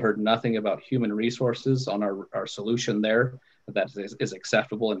still heard nothing about human resources on our solution there that is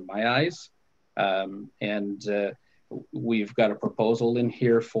acceptable in my eyes. We've got a proposal in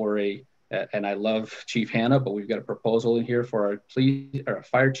here for and I love Chief Hanna, but we've got a proposal in here for our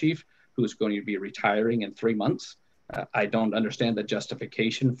fire chief who's going to be retiring in 3 months. I don't understand the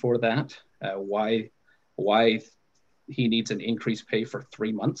justification for that. Why he needs an increased pay for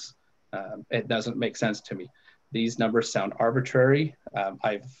 3 months. It doesn't make sense to me. These numbers sound arbitrary.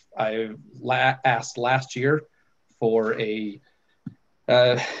 I've asked last year for a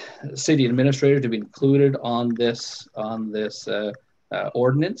city administrator to be included on this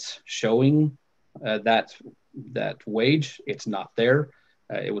ordinance showing that wage. It's not there.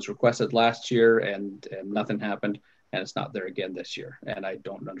 It was requested last year and nothing happened, and it's not there again this year. And I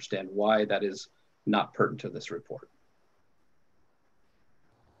don't understand why that is not pertinent to this report.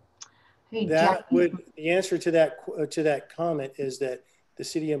 Hey, the answer to that comment is that the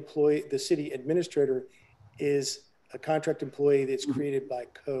city administrator is a contract employee that's created by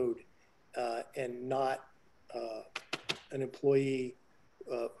code and not an employee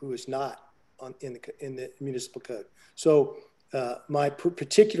who is not in the municipal code. So my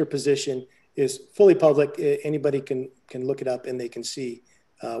particular position is fully public. Anybody can look it up and they can see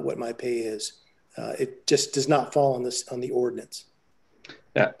what my pay is. It just does not fall on the ordinance.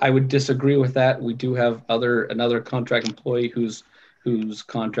 I would disagree with that. We do have another contract employee whose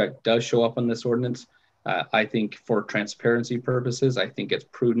contract does show up on this ordinance. I think for transparency purposes, I think it's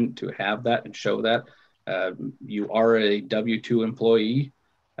prudent to have that and show that. You are a W-2 employee,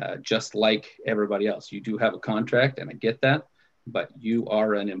 just like everybody else. You do have a contract, and I get that, but you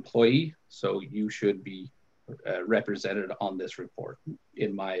are an employee, so you should be represented on this report,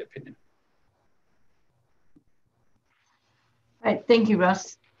 in my opinion. All right, thank you,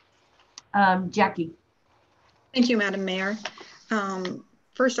 Russ. Jackie. Thank you, Madam Mayor.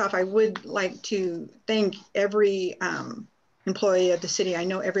 First off, I would like to thank every employee of the city. I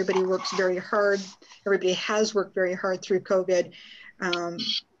know everybody works very hard. Everybody has worked very hard through COVID,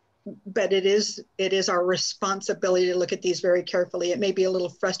 but it is our responsibility to look at these very carefully. It may be a little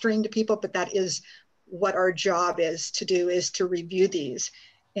frustrating to people, but that is what our job is to do, is to review these.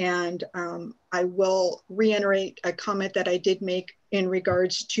 And I will reiterate a comment that I did make in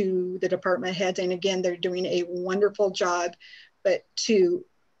regards to the department heads. And again, they're doing a wonderful job, but to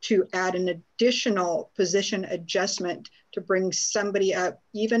add an additional position adjustment to bring somebody up,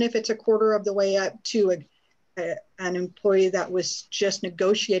 even if it's a quarter of the way up to an employee that was just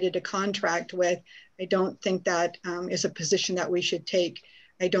negotiated a contract with, I don't think that is a position that we should take.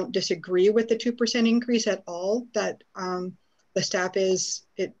 I don't disagree with the 2% increase at all that the staff is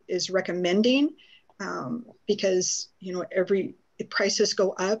recommending, because prices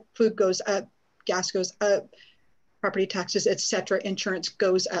go up, food goes up, gas goes up, property taxes, etc., insurance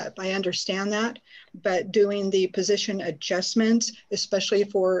goes up. I understand that, but doing the position adjustments, especially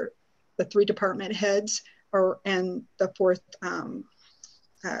for the 3 department heads and the 4th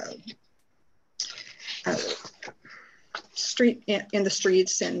street in the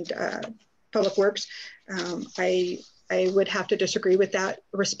streets and public works, I would have to disagree with that,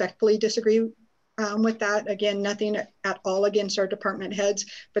 respectfully disagree with that. Again, nothing at all against our department heads,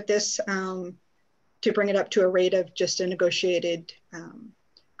 but this, to bring it up to a rate of just a negotiated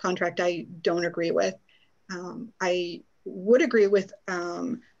contract, I don't agree with. I would agree with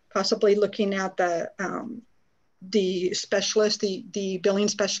possibly looking at the specialists, the billing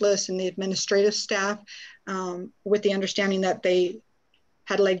specialists and the administrative staff, with the understanding that they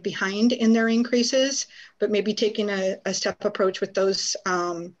had lagged behind in their increases, but maybe taking a step approach with those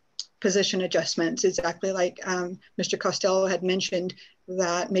position adjustments, exactly like Mr. Costello had mentioned,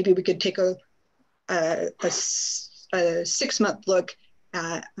 that maybe we could take a 6-month look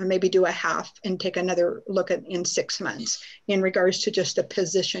at, or maybe do a half and take another look at in 6 months in regards to just the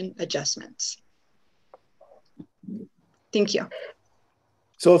position adjustments. Thank you.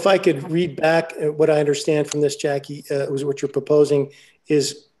 So if I could read back what I understand from this, Jackie, was what you're proposing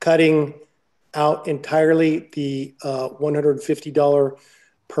is cutting out entirely the $150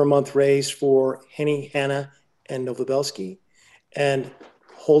 per month raise for Henny, Hanna, and Novobelsky, and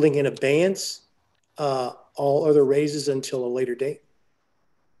holding in abeyance all other raises until a later date.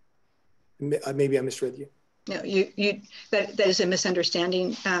 Maybe I misread you. No, that is a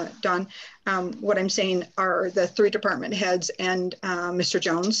misunderstanding, Don. What I'm saying are the 3 department heads and Mr.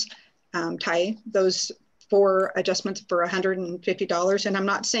 Jones, Ty, those 4 adjustments for $150. And I'm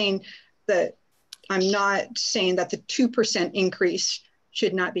not saying that I'm not saying that the 2% increase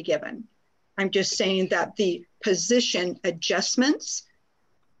should not be given. I'm just saying that the position adjustments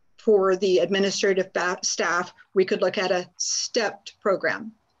for the administrative staff, we could look at a stepped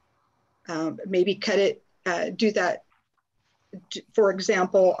program. Maybe cut it, do that. For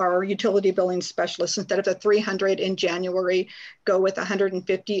example, our utility billing specialist, instead of the 300 in January, go with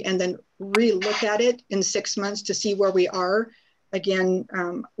 150 and then re-look at it in 6 months to see where we are. Again,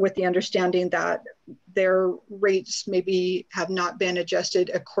 with the understanding that their rates maybe have not been adjusted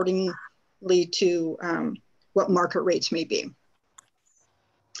accordingly to what market rates may be.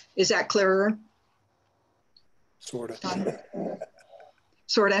 Is that clearer? Sort of.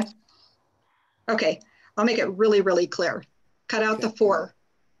 Sort of. Okay, I'll make it really, really clear. Cut out the 4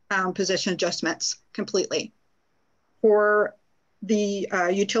 position adjustments completely. For the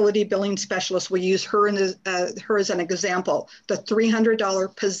utility billing specialist, we use her as an example. The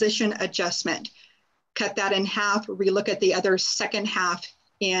 $300 position adjustment, cut that in half, relook at the other second half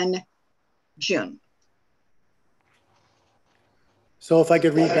in June. So if I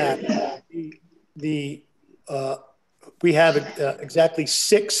could read back, we have exactly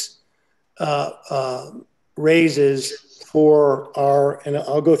 6 raises for our, and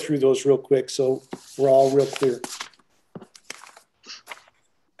I'll go through those real quick so we're all real clear.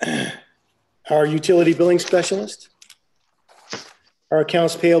 Our utility billing specialist, our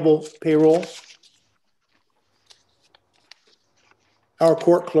accounts payable payroll, our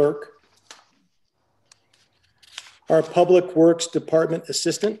court clerk, our public works department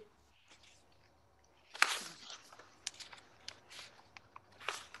assistant,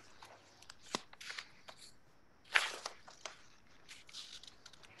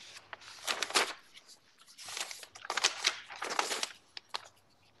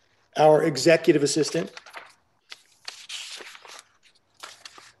 our executive assistant,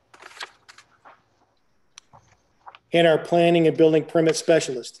 and our planning and building permit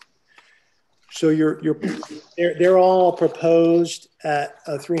specialist. So they're all proposed at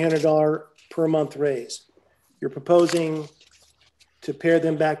a $300 per month raise. You're proposing to pare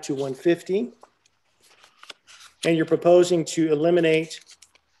them back to 150, and you're proposing to eliminate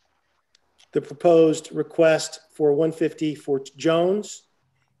the proposed request for 150 for Jones,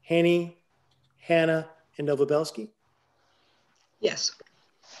 Henny, Hannah, and Novobelski? Yes.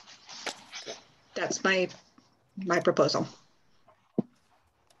 That's my proposal.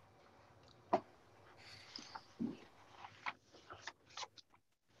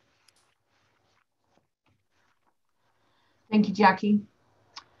 Thank you, Jackie.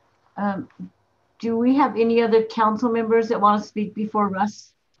 Do we have any other council members that want to speak before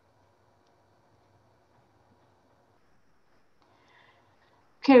Russ?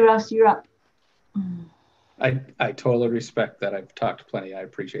 Okay, Russ, you're up. I totally respect that. I've talked plenty. I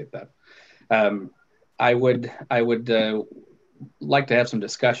appreciate that. I would like to have some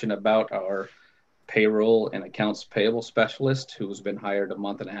discussion about our payroll and accounts payable specialist who's been hired a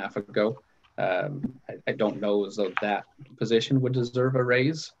month and a half ago. I don't know as though that position would deserve a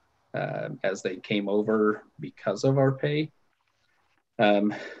raise as they came over because of our pay.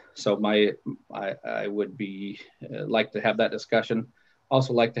 So I would be like to have that discussion.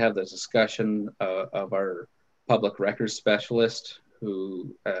 Also like to have the discussion of our public records specialist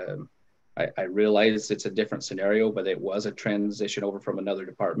who I realize it's a different scenario, but it was a transition over from another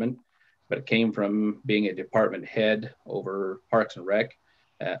department, but it came from being a department head over Parks and Rec,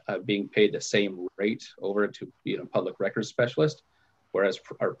 being paid the same rate over to being a public records specialist, whereas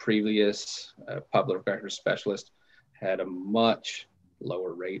our previous public records specialist had a much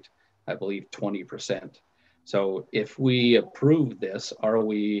lower rate, I believe 20%. So if we approve this, are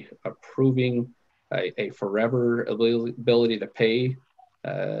we approving a forever ability to pay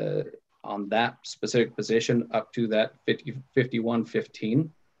on that specific position up to that 51.15?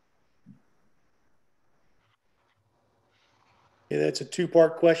 Yeah, that's a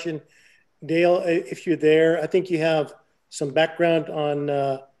 2-part question. Dale, if you're there, I think you have some background on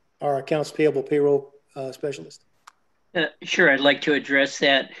our accounts payable payroll specialist. Sure, I'd like to address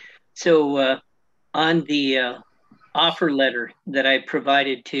that. So on the offer letter that I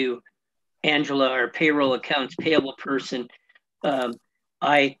provided to Angela, our payroll accounts payable person,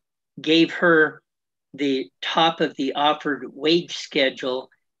 I gave her the top of the offered wage schedule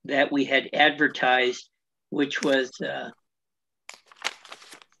that we had advertised, which was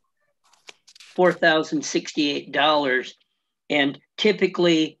 $4,068. And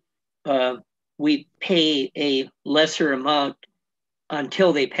typically we pay a lesser amount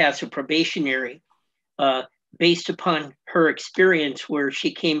until they pass a probationary. Based upon her experience where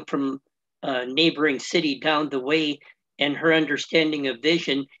she came from a neighboring city down the way and her understanding of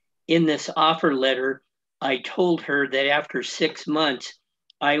vision, in this offer letter, I told her that after 6 months,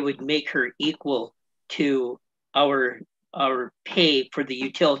 I would make her equal to our pay for the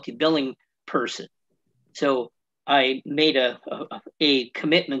utility billing person. So I made a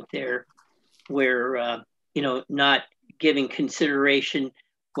commitment there where, not giving consideration.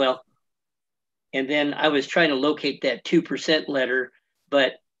 Well, and then I was trying to locate that 2% letter,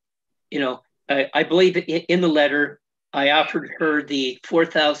 but, I believe in the letter, I offered her the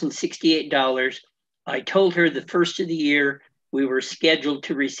 $4,068. I told her the first of the year we were scheduled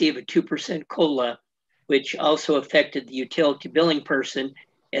to receive a 2% COLA, which also affected the utility billing person.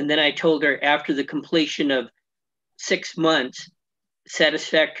 And then I told her after the completion of 6 months,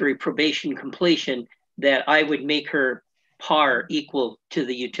 satisfactory probation completion, that I would make her par equal to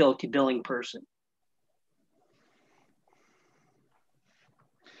the utility billing person.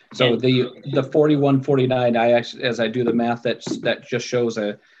 So the 4149, I actually, as I do the math, that just shows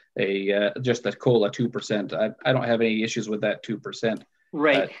just the COLA 2%. I don't have any issues with that 2%.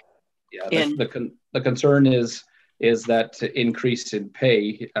 Right. Yeah. The concern is that increase in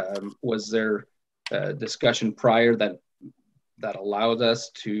pay. Was there discussion prior that allowed us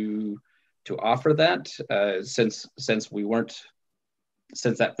to offer that since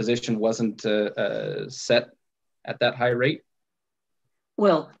that position wasn't set at that high rate?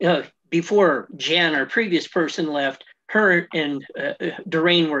 Well, before Jan, our previous person, left, her and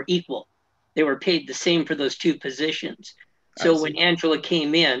Doreen were equal. They were paid the same for those two positions. So when Angela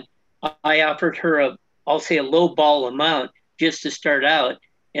came in, I offered her I'll say a low ball amount just to start out.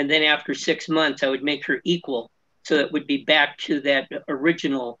 And then after 6 months, I would make her equal. So it would be back to that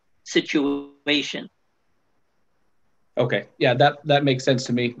original situation. Okay. Yeah, that makes sense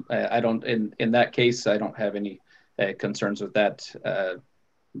to me. I don't, in that case, I don't have any concerns with that.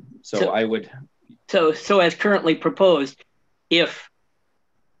 So I would. So as currently proposed, anyhow,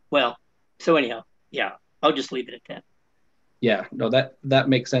 yeah, I'll just leave it at that. Yeah, no, that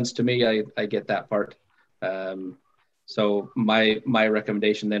makes sense to me. I get that part. So my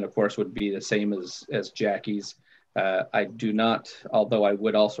recommendation then, of course, would be the same as Jackie's. I do not, although I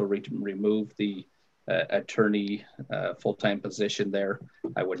would also remove the attorney full-time position there.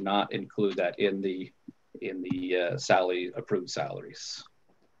 I would not include that in the approved salaries.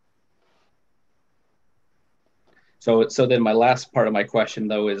 So then my last part of my question,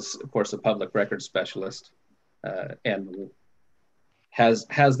 though, is, of course, the public records specialist. And has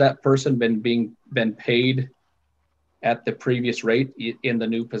that person been paid at the previous rate in the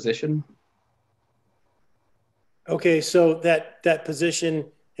new position? Okay, so that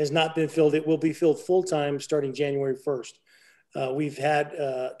position has not been filled. It will be filled full-time starting January 1st. We've had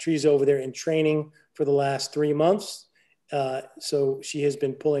Teresa over there in training for the last 3 months. So she has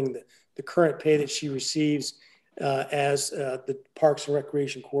been pulling the current pay that she receives as the Parks and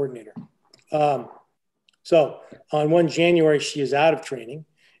Recreation Coordinator. So on 1 January, she is out of training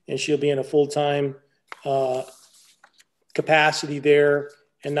and she'll be in a full-time capacity there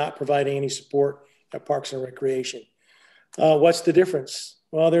and not providing any support at Parks and Recreation. What's the difference?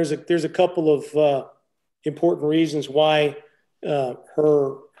 Well, there's a couple of important reasons why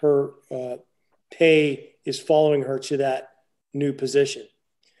her pay is following her to that new position.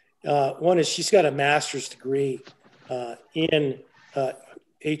 One is she's got a master's degree in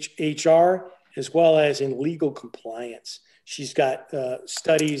HR as well as in legal compliance. She's got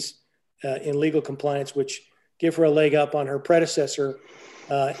studies in legal compliance, which give her a leg up on her predecessor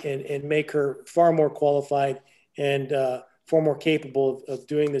and make her far more qualified and far more capable of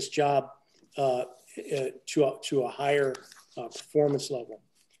doing this job to a higher performance level.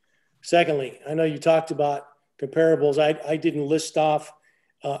 Secondly, I know you talked about comparables. I didn't list off,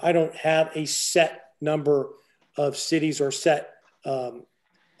 I don't have a set number of cities or set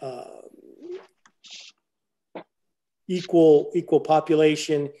equal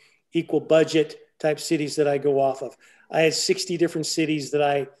population, equal budget type cities that I go off of. I had 60 different cities that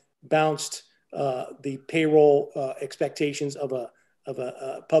I bounced the payroll expectations of a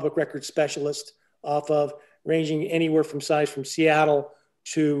public record specialist off of, ranging anywhere from size from Seattle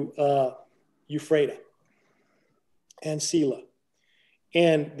to Ephrata and Selah.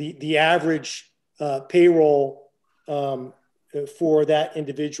 And the average payroll for that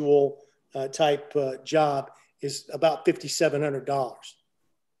individual type job is about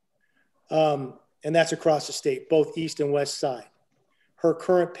 $5,700. And that's across the state, both east and west side. Her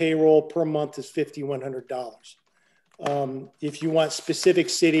current payroll per month is $5,100. If you want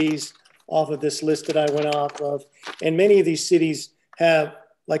specific cities off of this list that I went off of, and many of these cities have,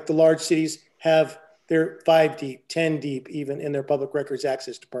 like the large cities, have they're 5 deep, 10 deep, even in their public records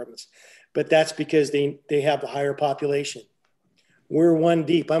access departments. But that's because they have a higher population. we're one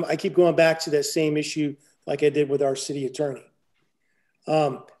deep. I keep going back to that same issue like I did with our city attorney.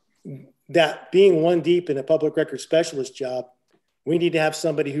 That being one deep in a public record specialist job, we need to have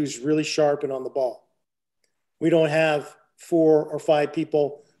somebody who's really sharp and on the ball. We don't have 4 or 5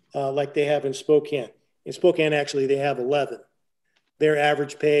 people like they have in Spokane. In Spokane, actually, they have 11. Their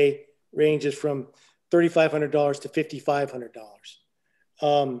average pay ranges from $3,500 to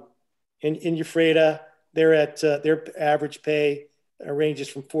 $5,500. In Ephrata, they're at their average pay ranges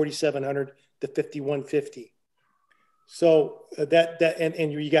from $4,700 to $5,150. So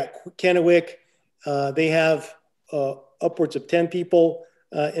and you got Kennewick, they have upwards of 10 people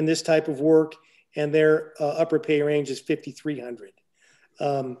in this type of work, and their upper pay range is $5,300.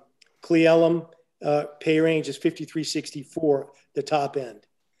 Cle pay range is $5,364, the top end.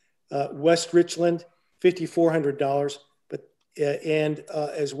 West Richland, $5,400, but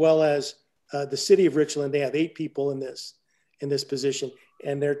as well as the city of Richland, they have 8 people in this position,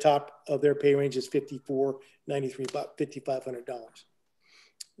 and their top of their pay range is $5,493, about $5,500.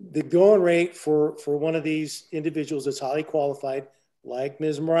 The going rate for one of these individuals that's highly qualified, like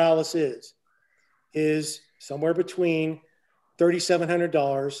Ms. Morales is somewhere between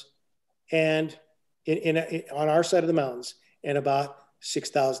 $3,700 and on our side of the mountains, and about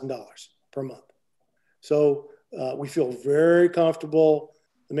 $6,000 per month. So we feel very comfortable,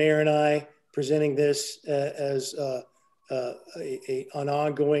 the mayor and I, presenting this as an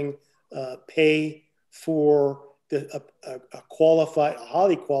ongoing pay for a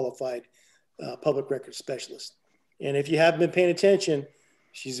highly qualified public record specialist. And if you haven't been paying attention,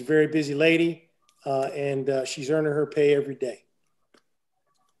 she's a very busy lady, and she's earning her pay every day.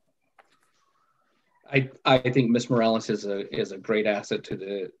 I think Ms. Morales is a great asset to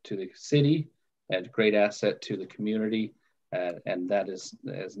the city, and a great asset to the community, and that is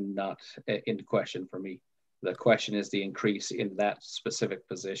not in question for me. The question is the increase in that specific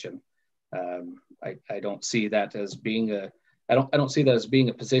position. I don't see that as being I don't see that as being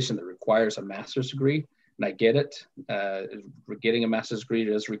a position that requires a master's degree, and I get it. Getting a master's degree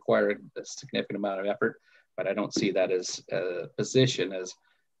does require a significant amount of effort, but I don't see that as a position as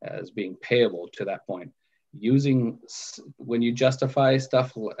being payable to that point. When you justify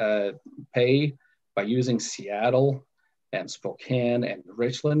stuff pay by using Seattle and Spokane and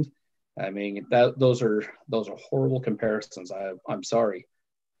Richland, I mean those are horrible comparisons. I'm sorry.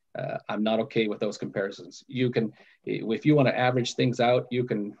 I'm not okay with those comparisons. You can, if you want to average things out, you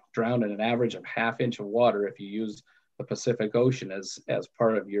can drown in an average of ½ inch of water if you use the Pacific Ocean as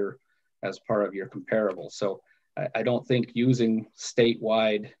part of your comparable. So I don't think using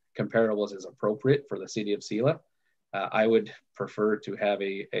statewide comparables is appropriate for the city of Selah. I would prefer to have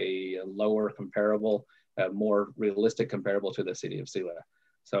a lower comparable, more realistic comparable to the city of Selah.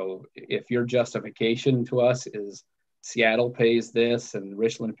 So if your justification to us is Seattle pays this and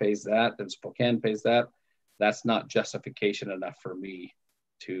Richland pays that and Spokane pays that, that's not justification enough for me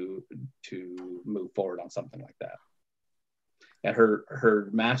to move forward on something like that. And her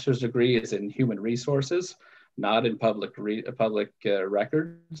master's degree is in human resources, not in public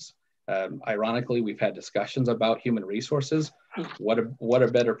records. Ironically, we've had discussions about human resources. What a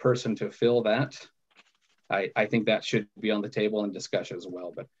better person to fill that. I think that should be on the table in discussion as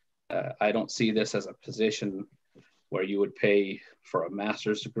well, but I don't see this as a position where you would pay for a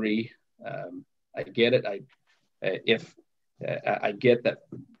master's degree. I get it. I get that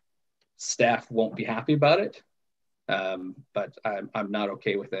staff won't be happy about it, but I'm not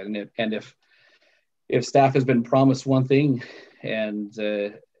okay with it. And if staff has been promised one thing and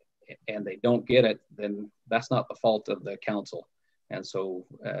they don't get it, then that's not the fault of the council. And so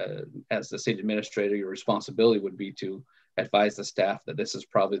as the city administrator, your responsibility would be to advise the staff that this is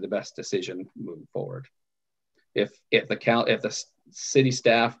probably the best decision moving forward. If the city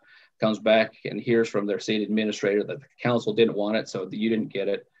staff comes back and hears from their city administrator that the council didn't want it, so that you didn't get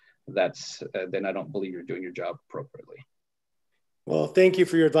it, then I don't believe you're doing your job appropriately. Well, thank you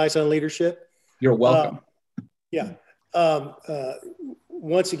for your advice on leadership. You're welcome.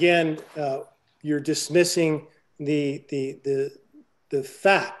 Once again, you're dismissing the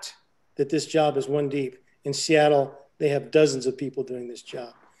fact that this job is one deep. In Seattle, they have dozens of people doing this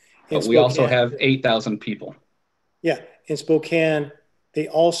job. But we also have 8,000 people. Yeah, in Spokane, they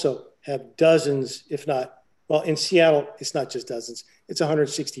also have dozens, if not, well, in Seattle, it's not just dozens, it's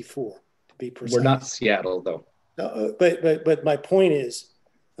 164 to be precise. We're not Seattle though. But my point is,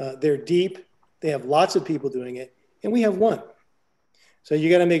 they're deep, they have lots of people doing it, and we have one. So you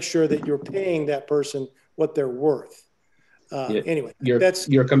got to make sure that you're paying that person what they're worth. Anyway,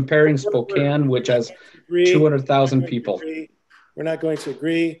 you're comparing Spokane, which has 200,000 people. We're not going to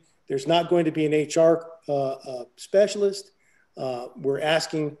agree. There's not going to be an HR specialist. We're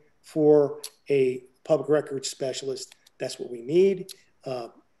asking for a public records specialist. That's what we need.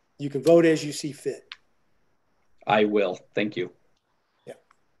 You can vote as you see fit. I will. Thank you.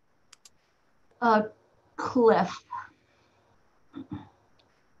 Cliff.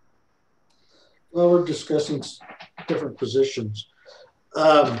 Well, we're discussing different positions.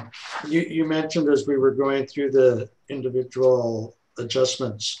 You mentioned as we were going through the individual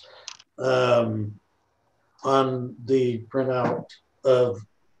adjustments on the printout of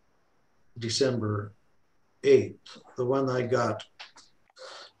December 8th. The one I got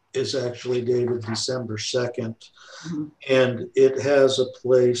is actually dated December 2nd. And it has a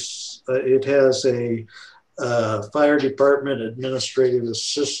place, it has a fire department administrative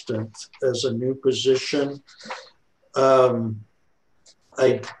assistant as a new position.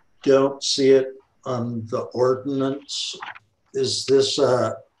 I don't see it on the ordinance. Is this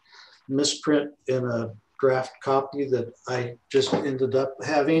a misprint in a draft copy that I just ended up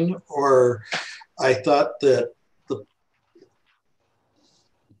having? Or I thought that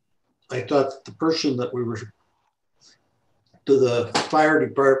the person that we were to the fire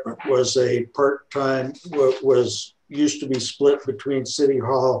department was a part-time, was used to be split between City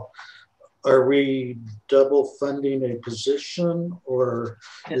Hall. Are we double funding a position, or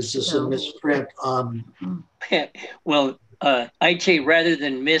is this a misprint on? Well, I'd say rather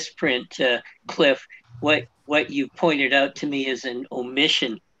than misprint, Cliff, what you pointed out to me is an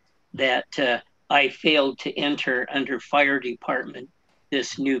omission that I failed to enter under fire department,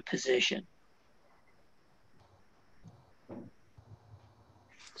 this new position.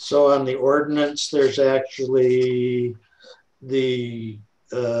 So on the ordinance, there's actually the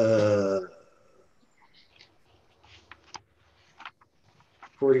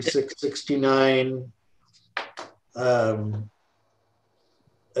 4669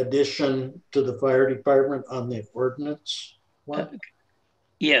 addition to the fire department on the ordinance one?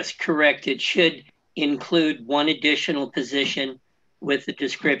 Yes, correct. It should include one additional position with the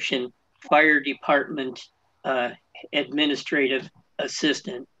description fire department administrative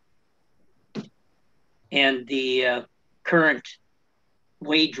assistant. And the current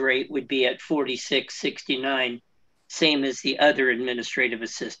wage rate would be at $46.69, same as the other administrative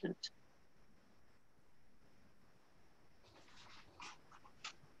assistants.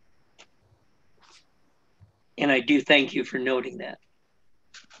 And I do thank you for noting that.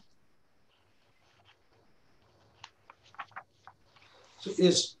 So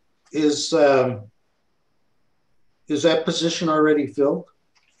is that position already filled?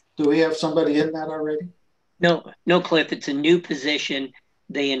 Do we have somebody in that already? No, Cliff, it's a new position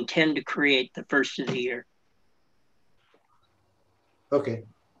they intend to create the first of the year. Okay.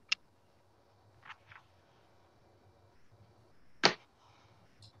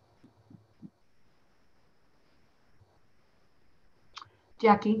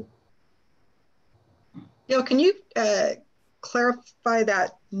 Jackie? Dale, can you clarify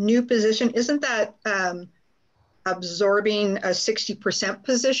that new position? Isn't that absorbing a 60%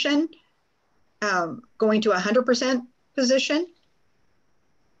 position, going to a 100% position?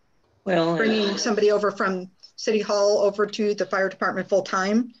 Well, bringing somebody over from City Hall over to the fire department full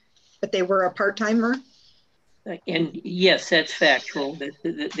time, but they were a part-timer? And yes, that's factual,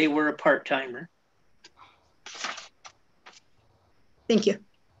 that they were a part-timer. Thank you.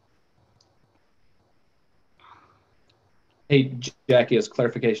 Hey, Jackie, as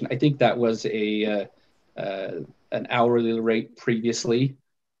clarification, I think that was an hourly rate previously.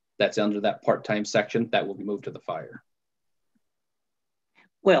 That's under that part-time section. That will be moved to the fire.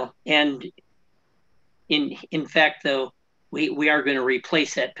 Well, and in fact, though, we are going to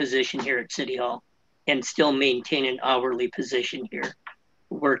replace that position here at City Hall and still maintain an hourly position here,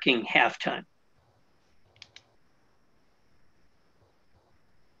 working half-time.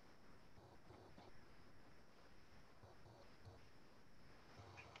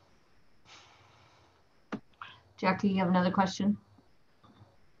 Jackie, you have another question?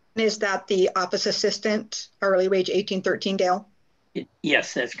 Is that the office assistant hourly wage 1813, Dale?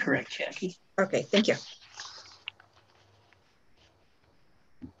 Yes, that's correct, Jackie. Okay, thank you.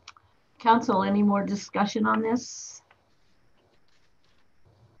 Council, any more discussion on this?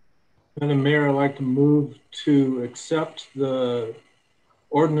 Madam Mayor, I'd like to move to accept the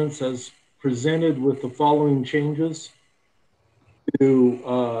ordinance as presented with the following changes: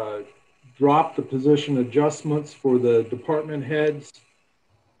 to drop the position adjustments for the department heads,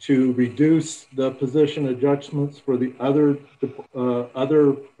 to reduce the position adjustments for the other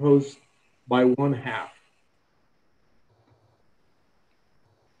posts by 1/2.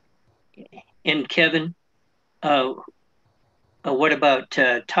 And Kevin, what about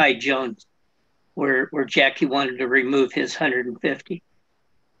Ty Jones? where Jackie wanted to remove his 150.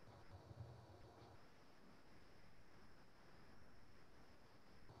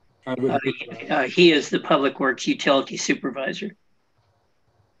 He is the Public Works Utility Supervisor.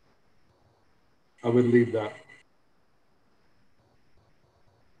 I would leave that.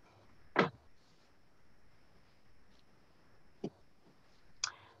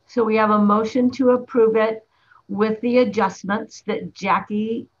 So we have a motion to approve it with the adjustments that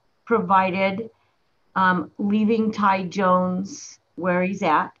Jackie provided, leaving Ty Jones where he's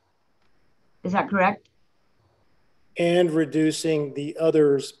at. Is that correct? And reducing the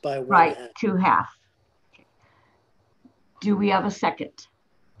others by one Right, half. to half. Do we have a second?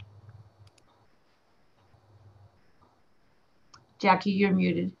 Jackie, you're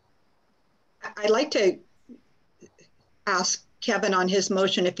muted. I'd like to ask Kevin on his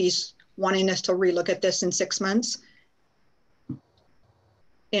motion if he's wanting us to relook at this in 6 months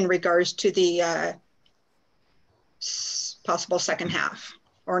in regards to the possible second half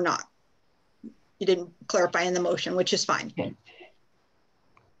or not. You didn't clarify in the motion, which is fine. Okay.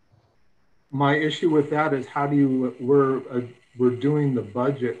 My issue with that is how do you, we're doing the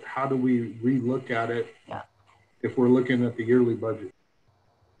budget. How do we relook at it if we're looking at the yearly budget?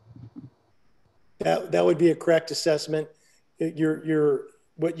 That would be a correct assessment.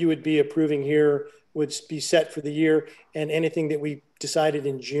 What you would be approving here would be set for the year, and anything that we decided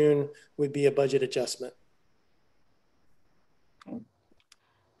in June would be a budget adjustment.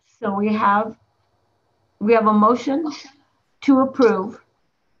 So we have a motion to approve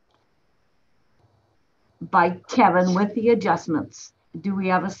by Kevin with the adjustments. Do we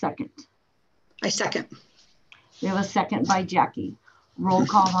have a second? I second. We have a second by Jackie. Roll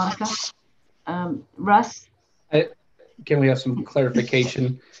call, Monica. Russ? Can we have some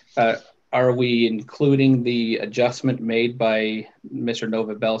clarification? Are we including the adjustment made by Mr.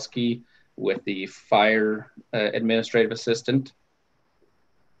 Novobelski with the fire administrative assistant?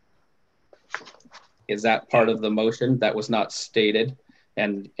 Is that part of the motion? That was not stated.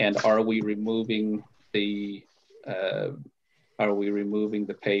 And are we removing the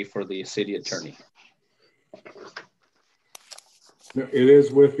pay for the city attorney? It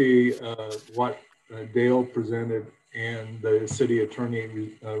is with the what Dale presented, and the city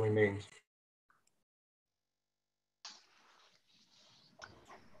attorney remains.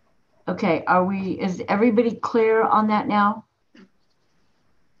 Okay, is everybody clear on that now?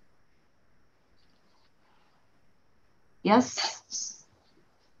 Yes?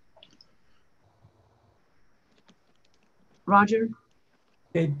 Roger?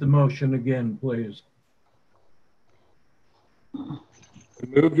 State the motion again, please.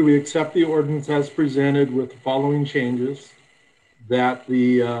 Do we accept the ordinance as presented with the following changes? That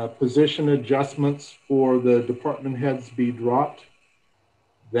the position adjustments for the department heads be dropped.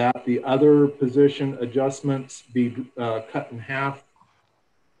 That the other position adjustments be cut in half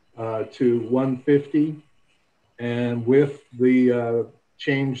to 150. And with the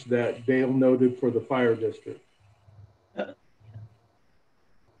change that Dale noted for the fire district.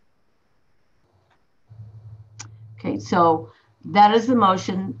 Okay, so that is the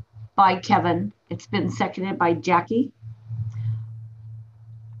motion by Kevin. It's been seconded by Jackie.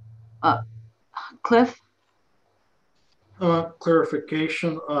 Cliff?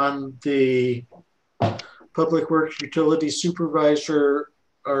 Clarification on the Public Works Utility Supervisor.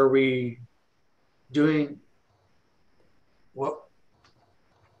 Are we doing what?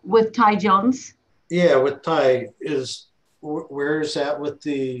 With Ty Jones? Yeah, with Ty. Where is that with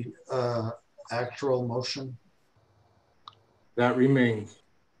the actual motion? That remains.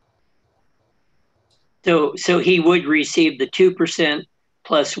 So he would receive the 2%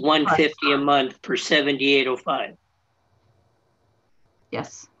 plus 150 a month for 7805.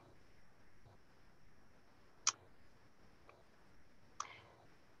 Yes.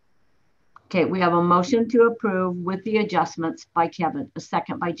 Okay, we have a motion to approve with the adjustments by Kevin, a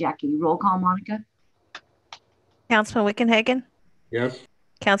second by Jackie. Roll call, Monica. Councilman Wickenhagen? Yes.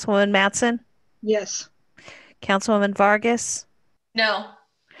 Councilwoman Matson? Yes. Councilwoman Vargas? No.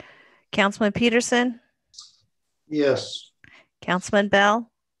 Councilman Peterson? Yes. Councilman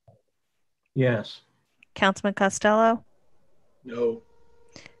Bell? Yes. Councilman Costello? No.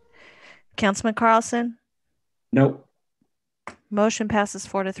 Councilman Carlson? Nope. Motion passes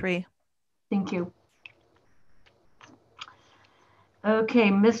 4-3. Thank you. Okay,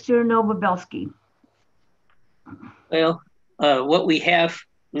 Mr. Novobelski. Well, what we have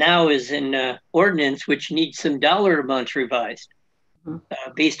now is an ordinance which needs some dollar amounts revised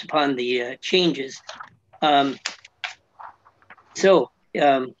based upon the changes. So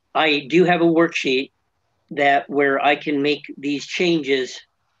I do have a worksheet where I can make these changes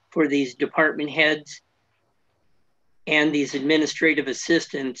for these department heads and these administrative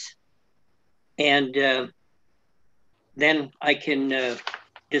assistants. And then I can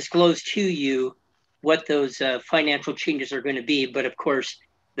disclose to you what those financial changes are going to be. But of course,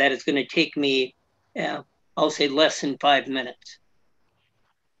 that is going to take me, I'll say, less than 5 minutes.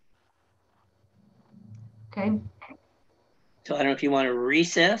 Okay. So I don't know if you want to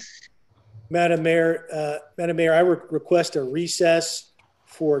recess. Madam Mayor, I request a recess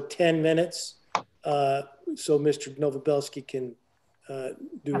for 10 minutes so Mr. Novobelski can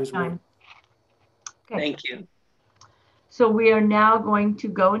do his work. Okay. Thank you. So we are now going to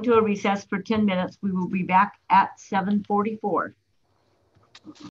go into a recess for 10 minutes. We will be back at 7:44.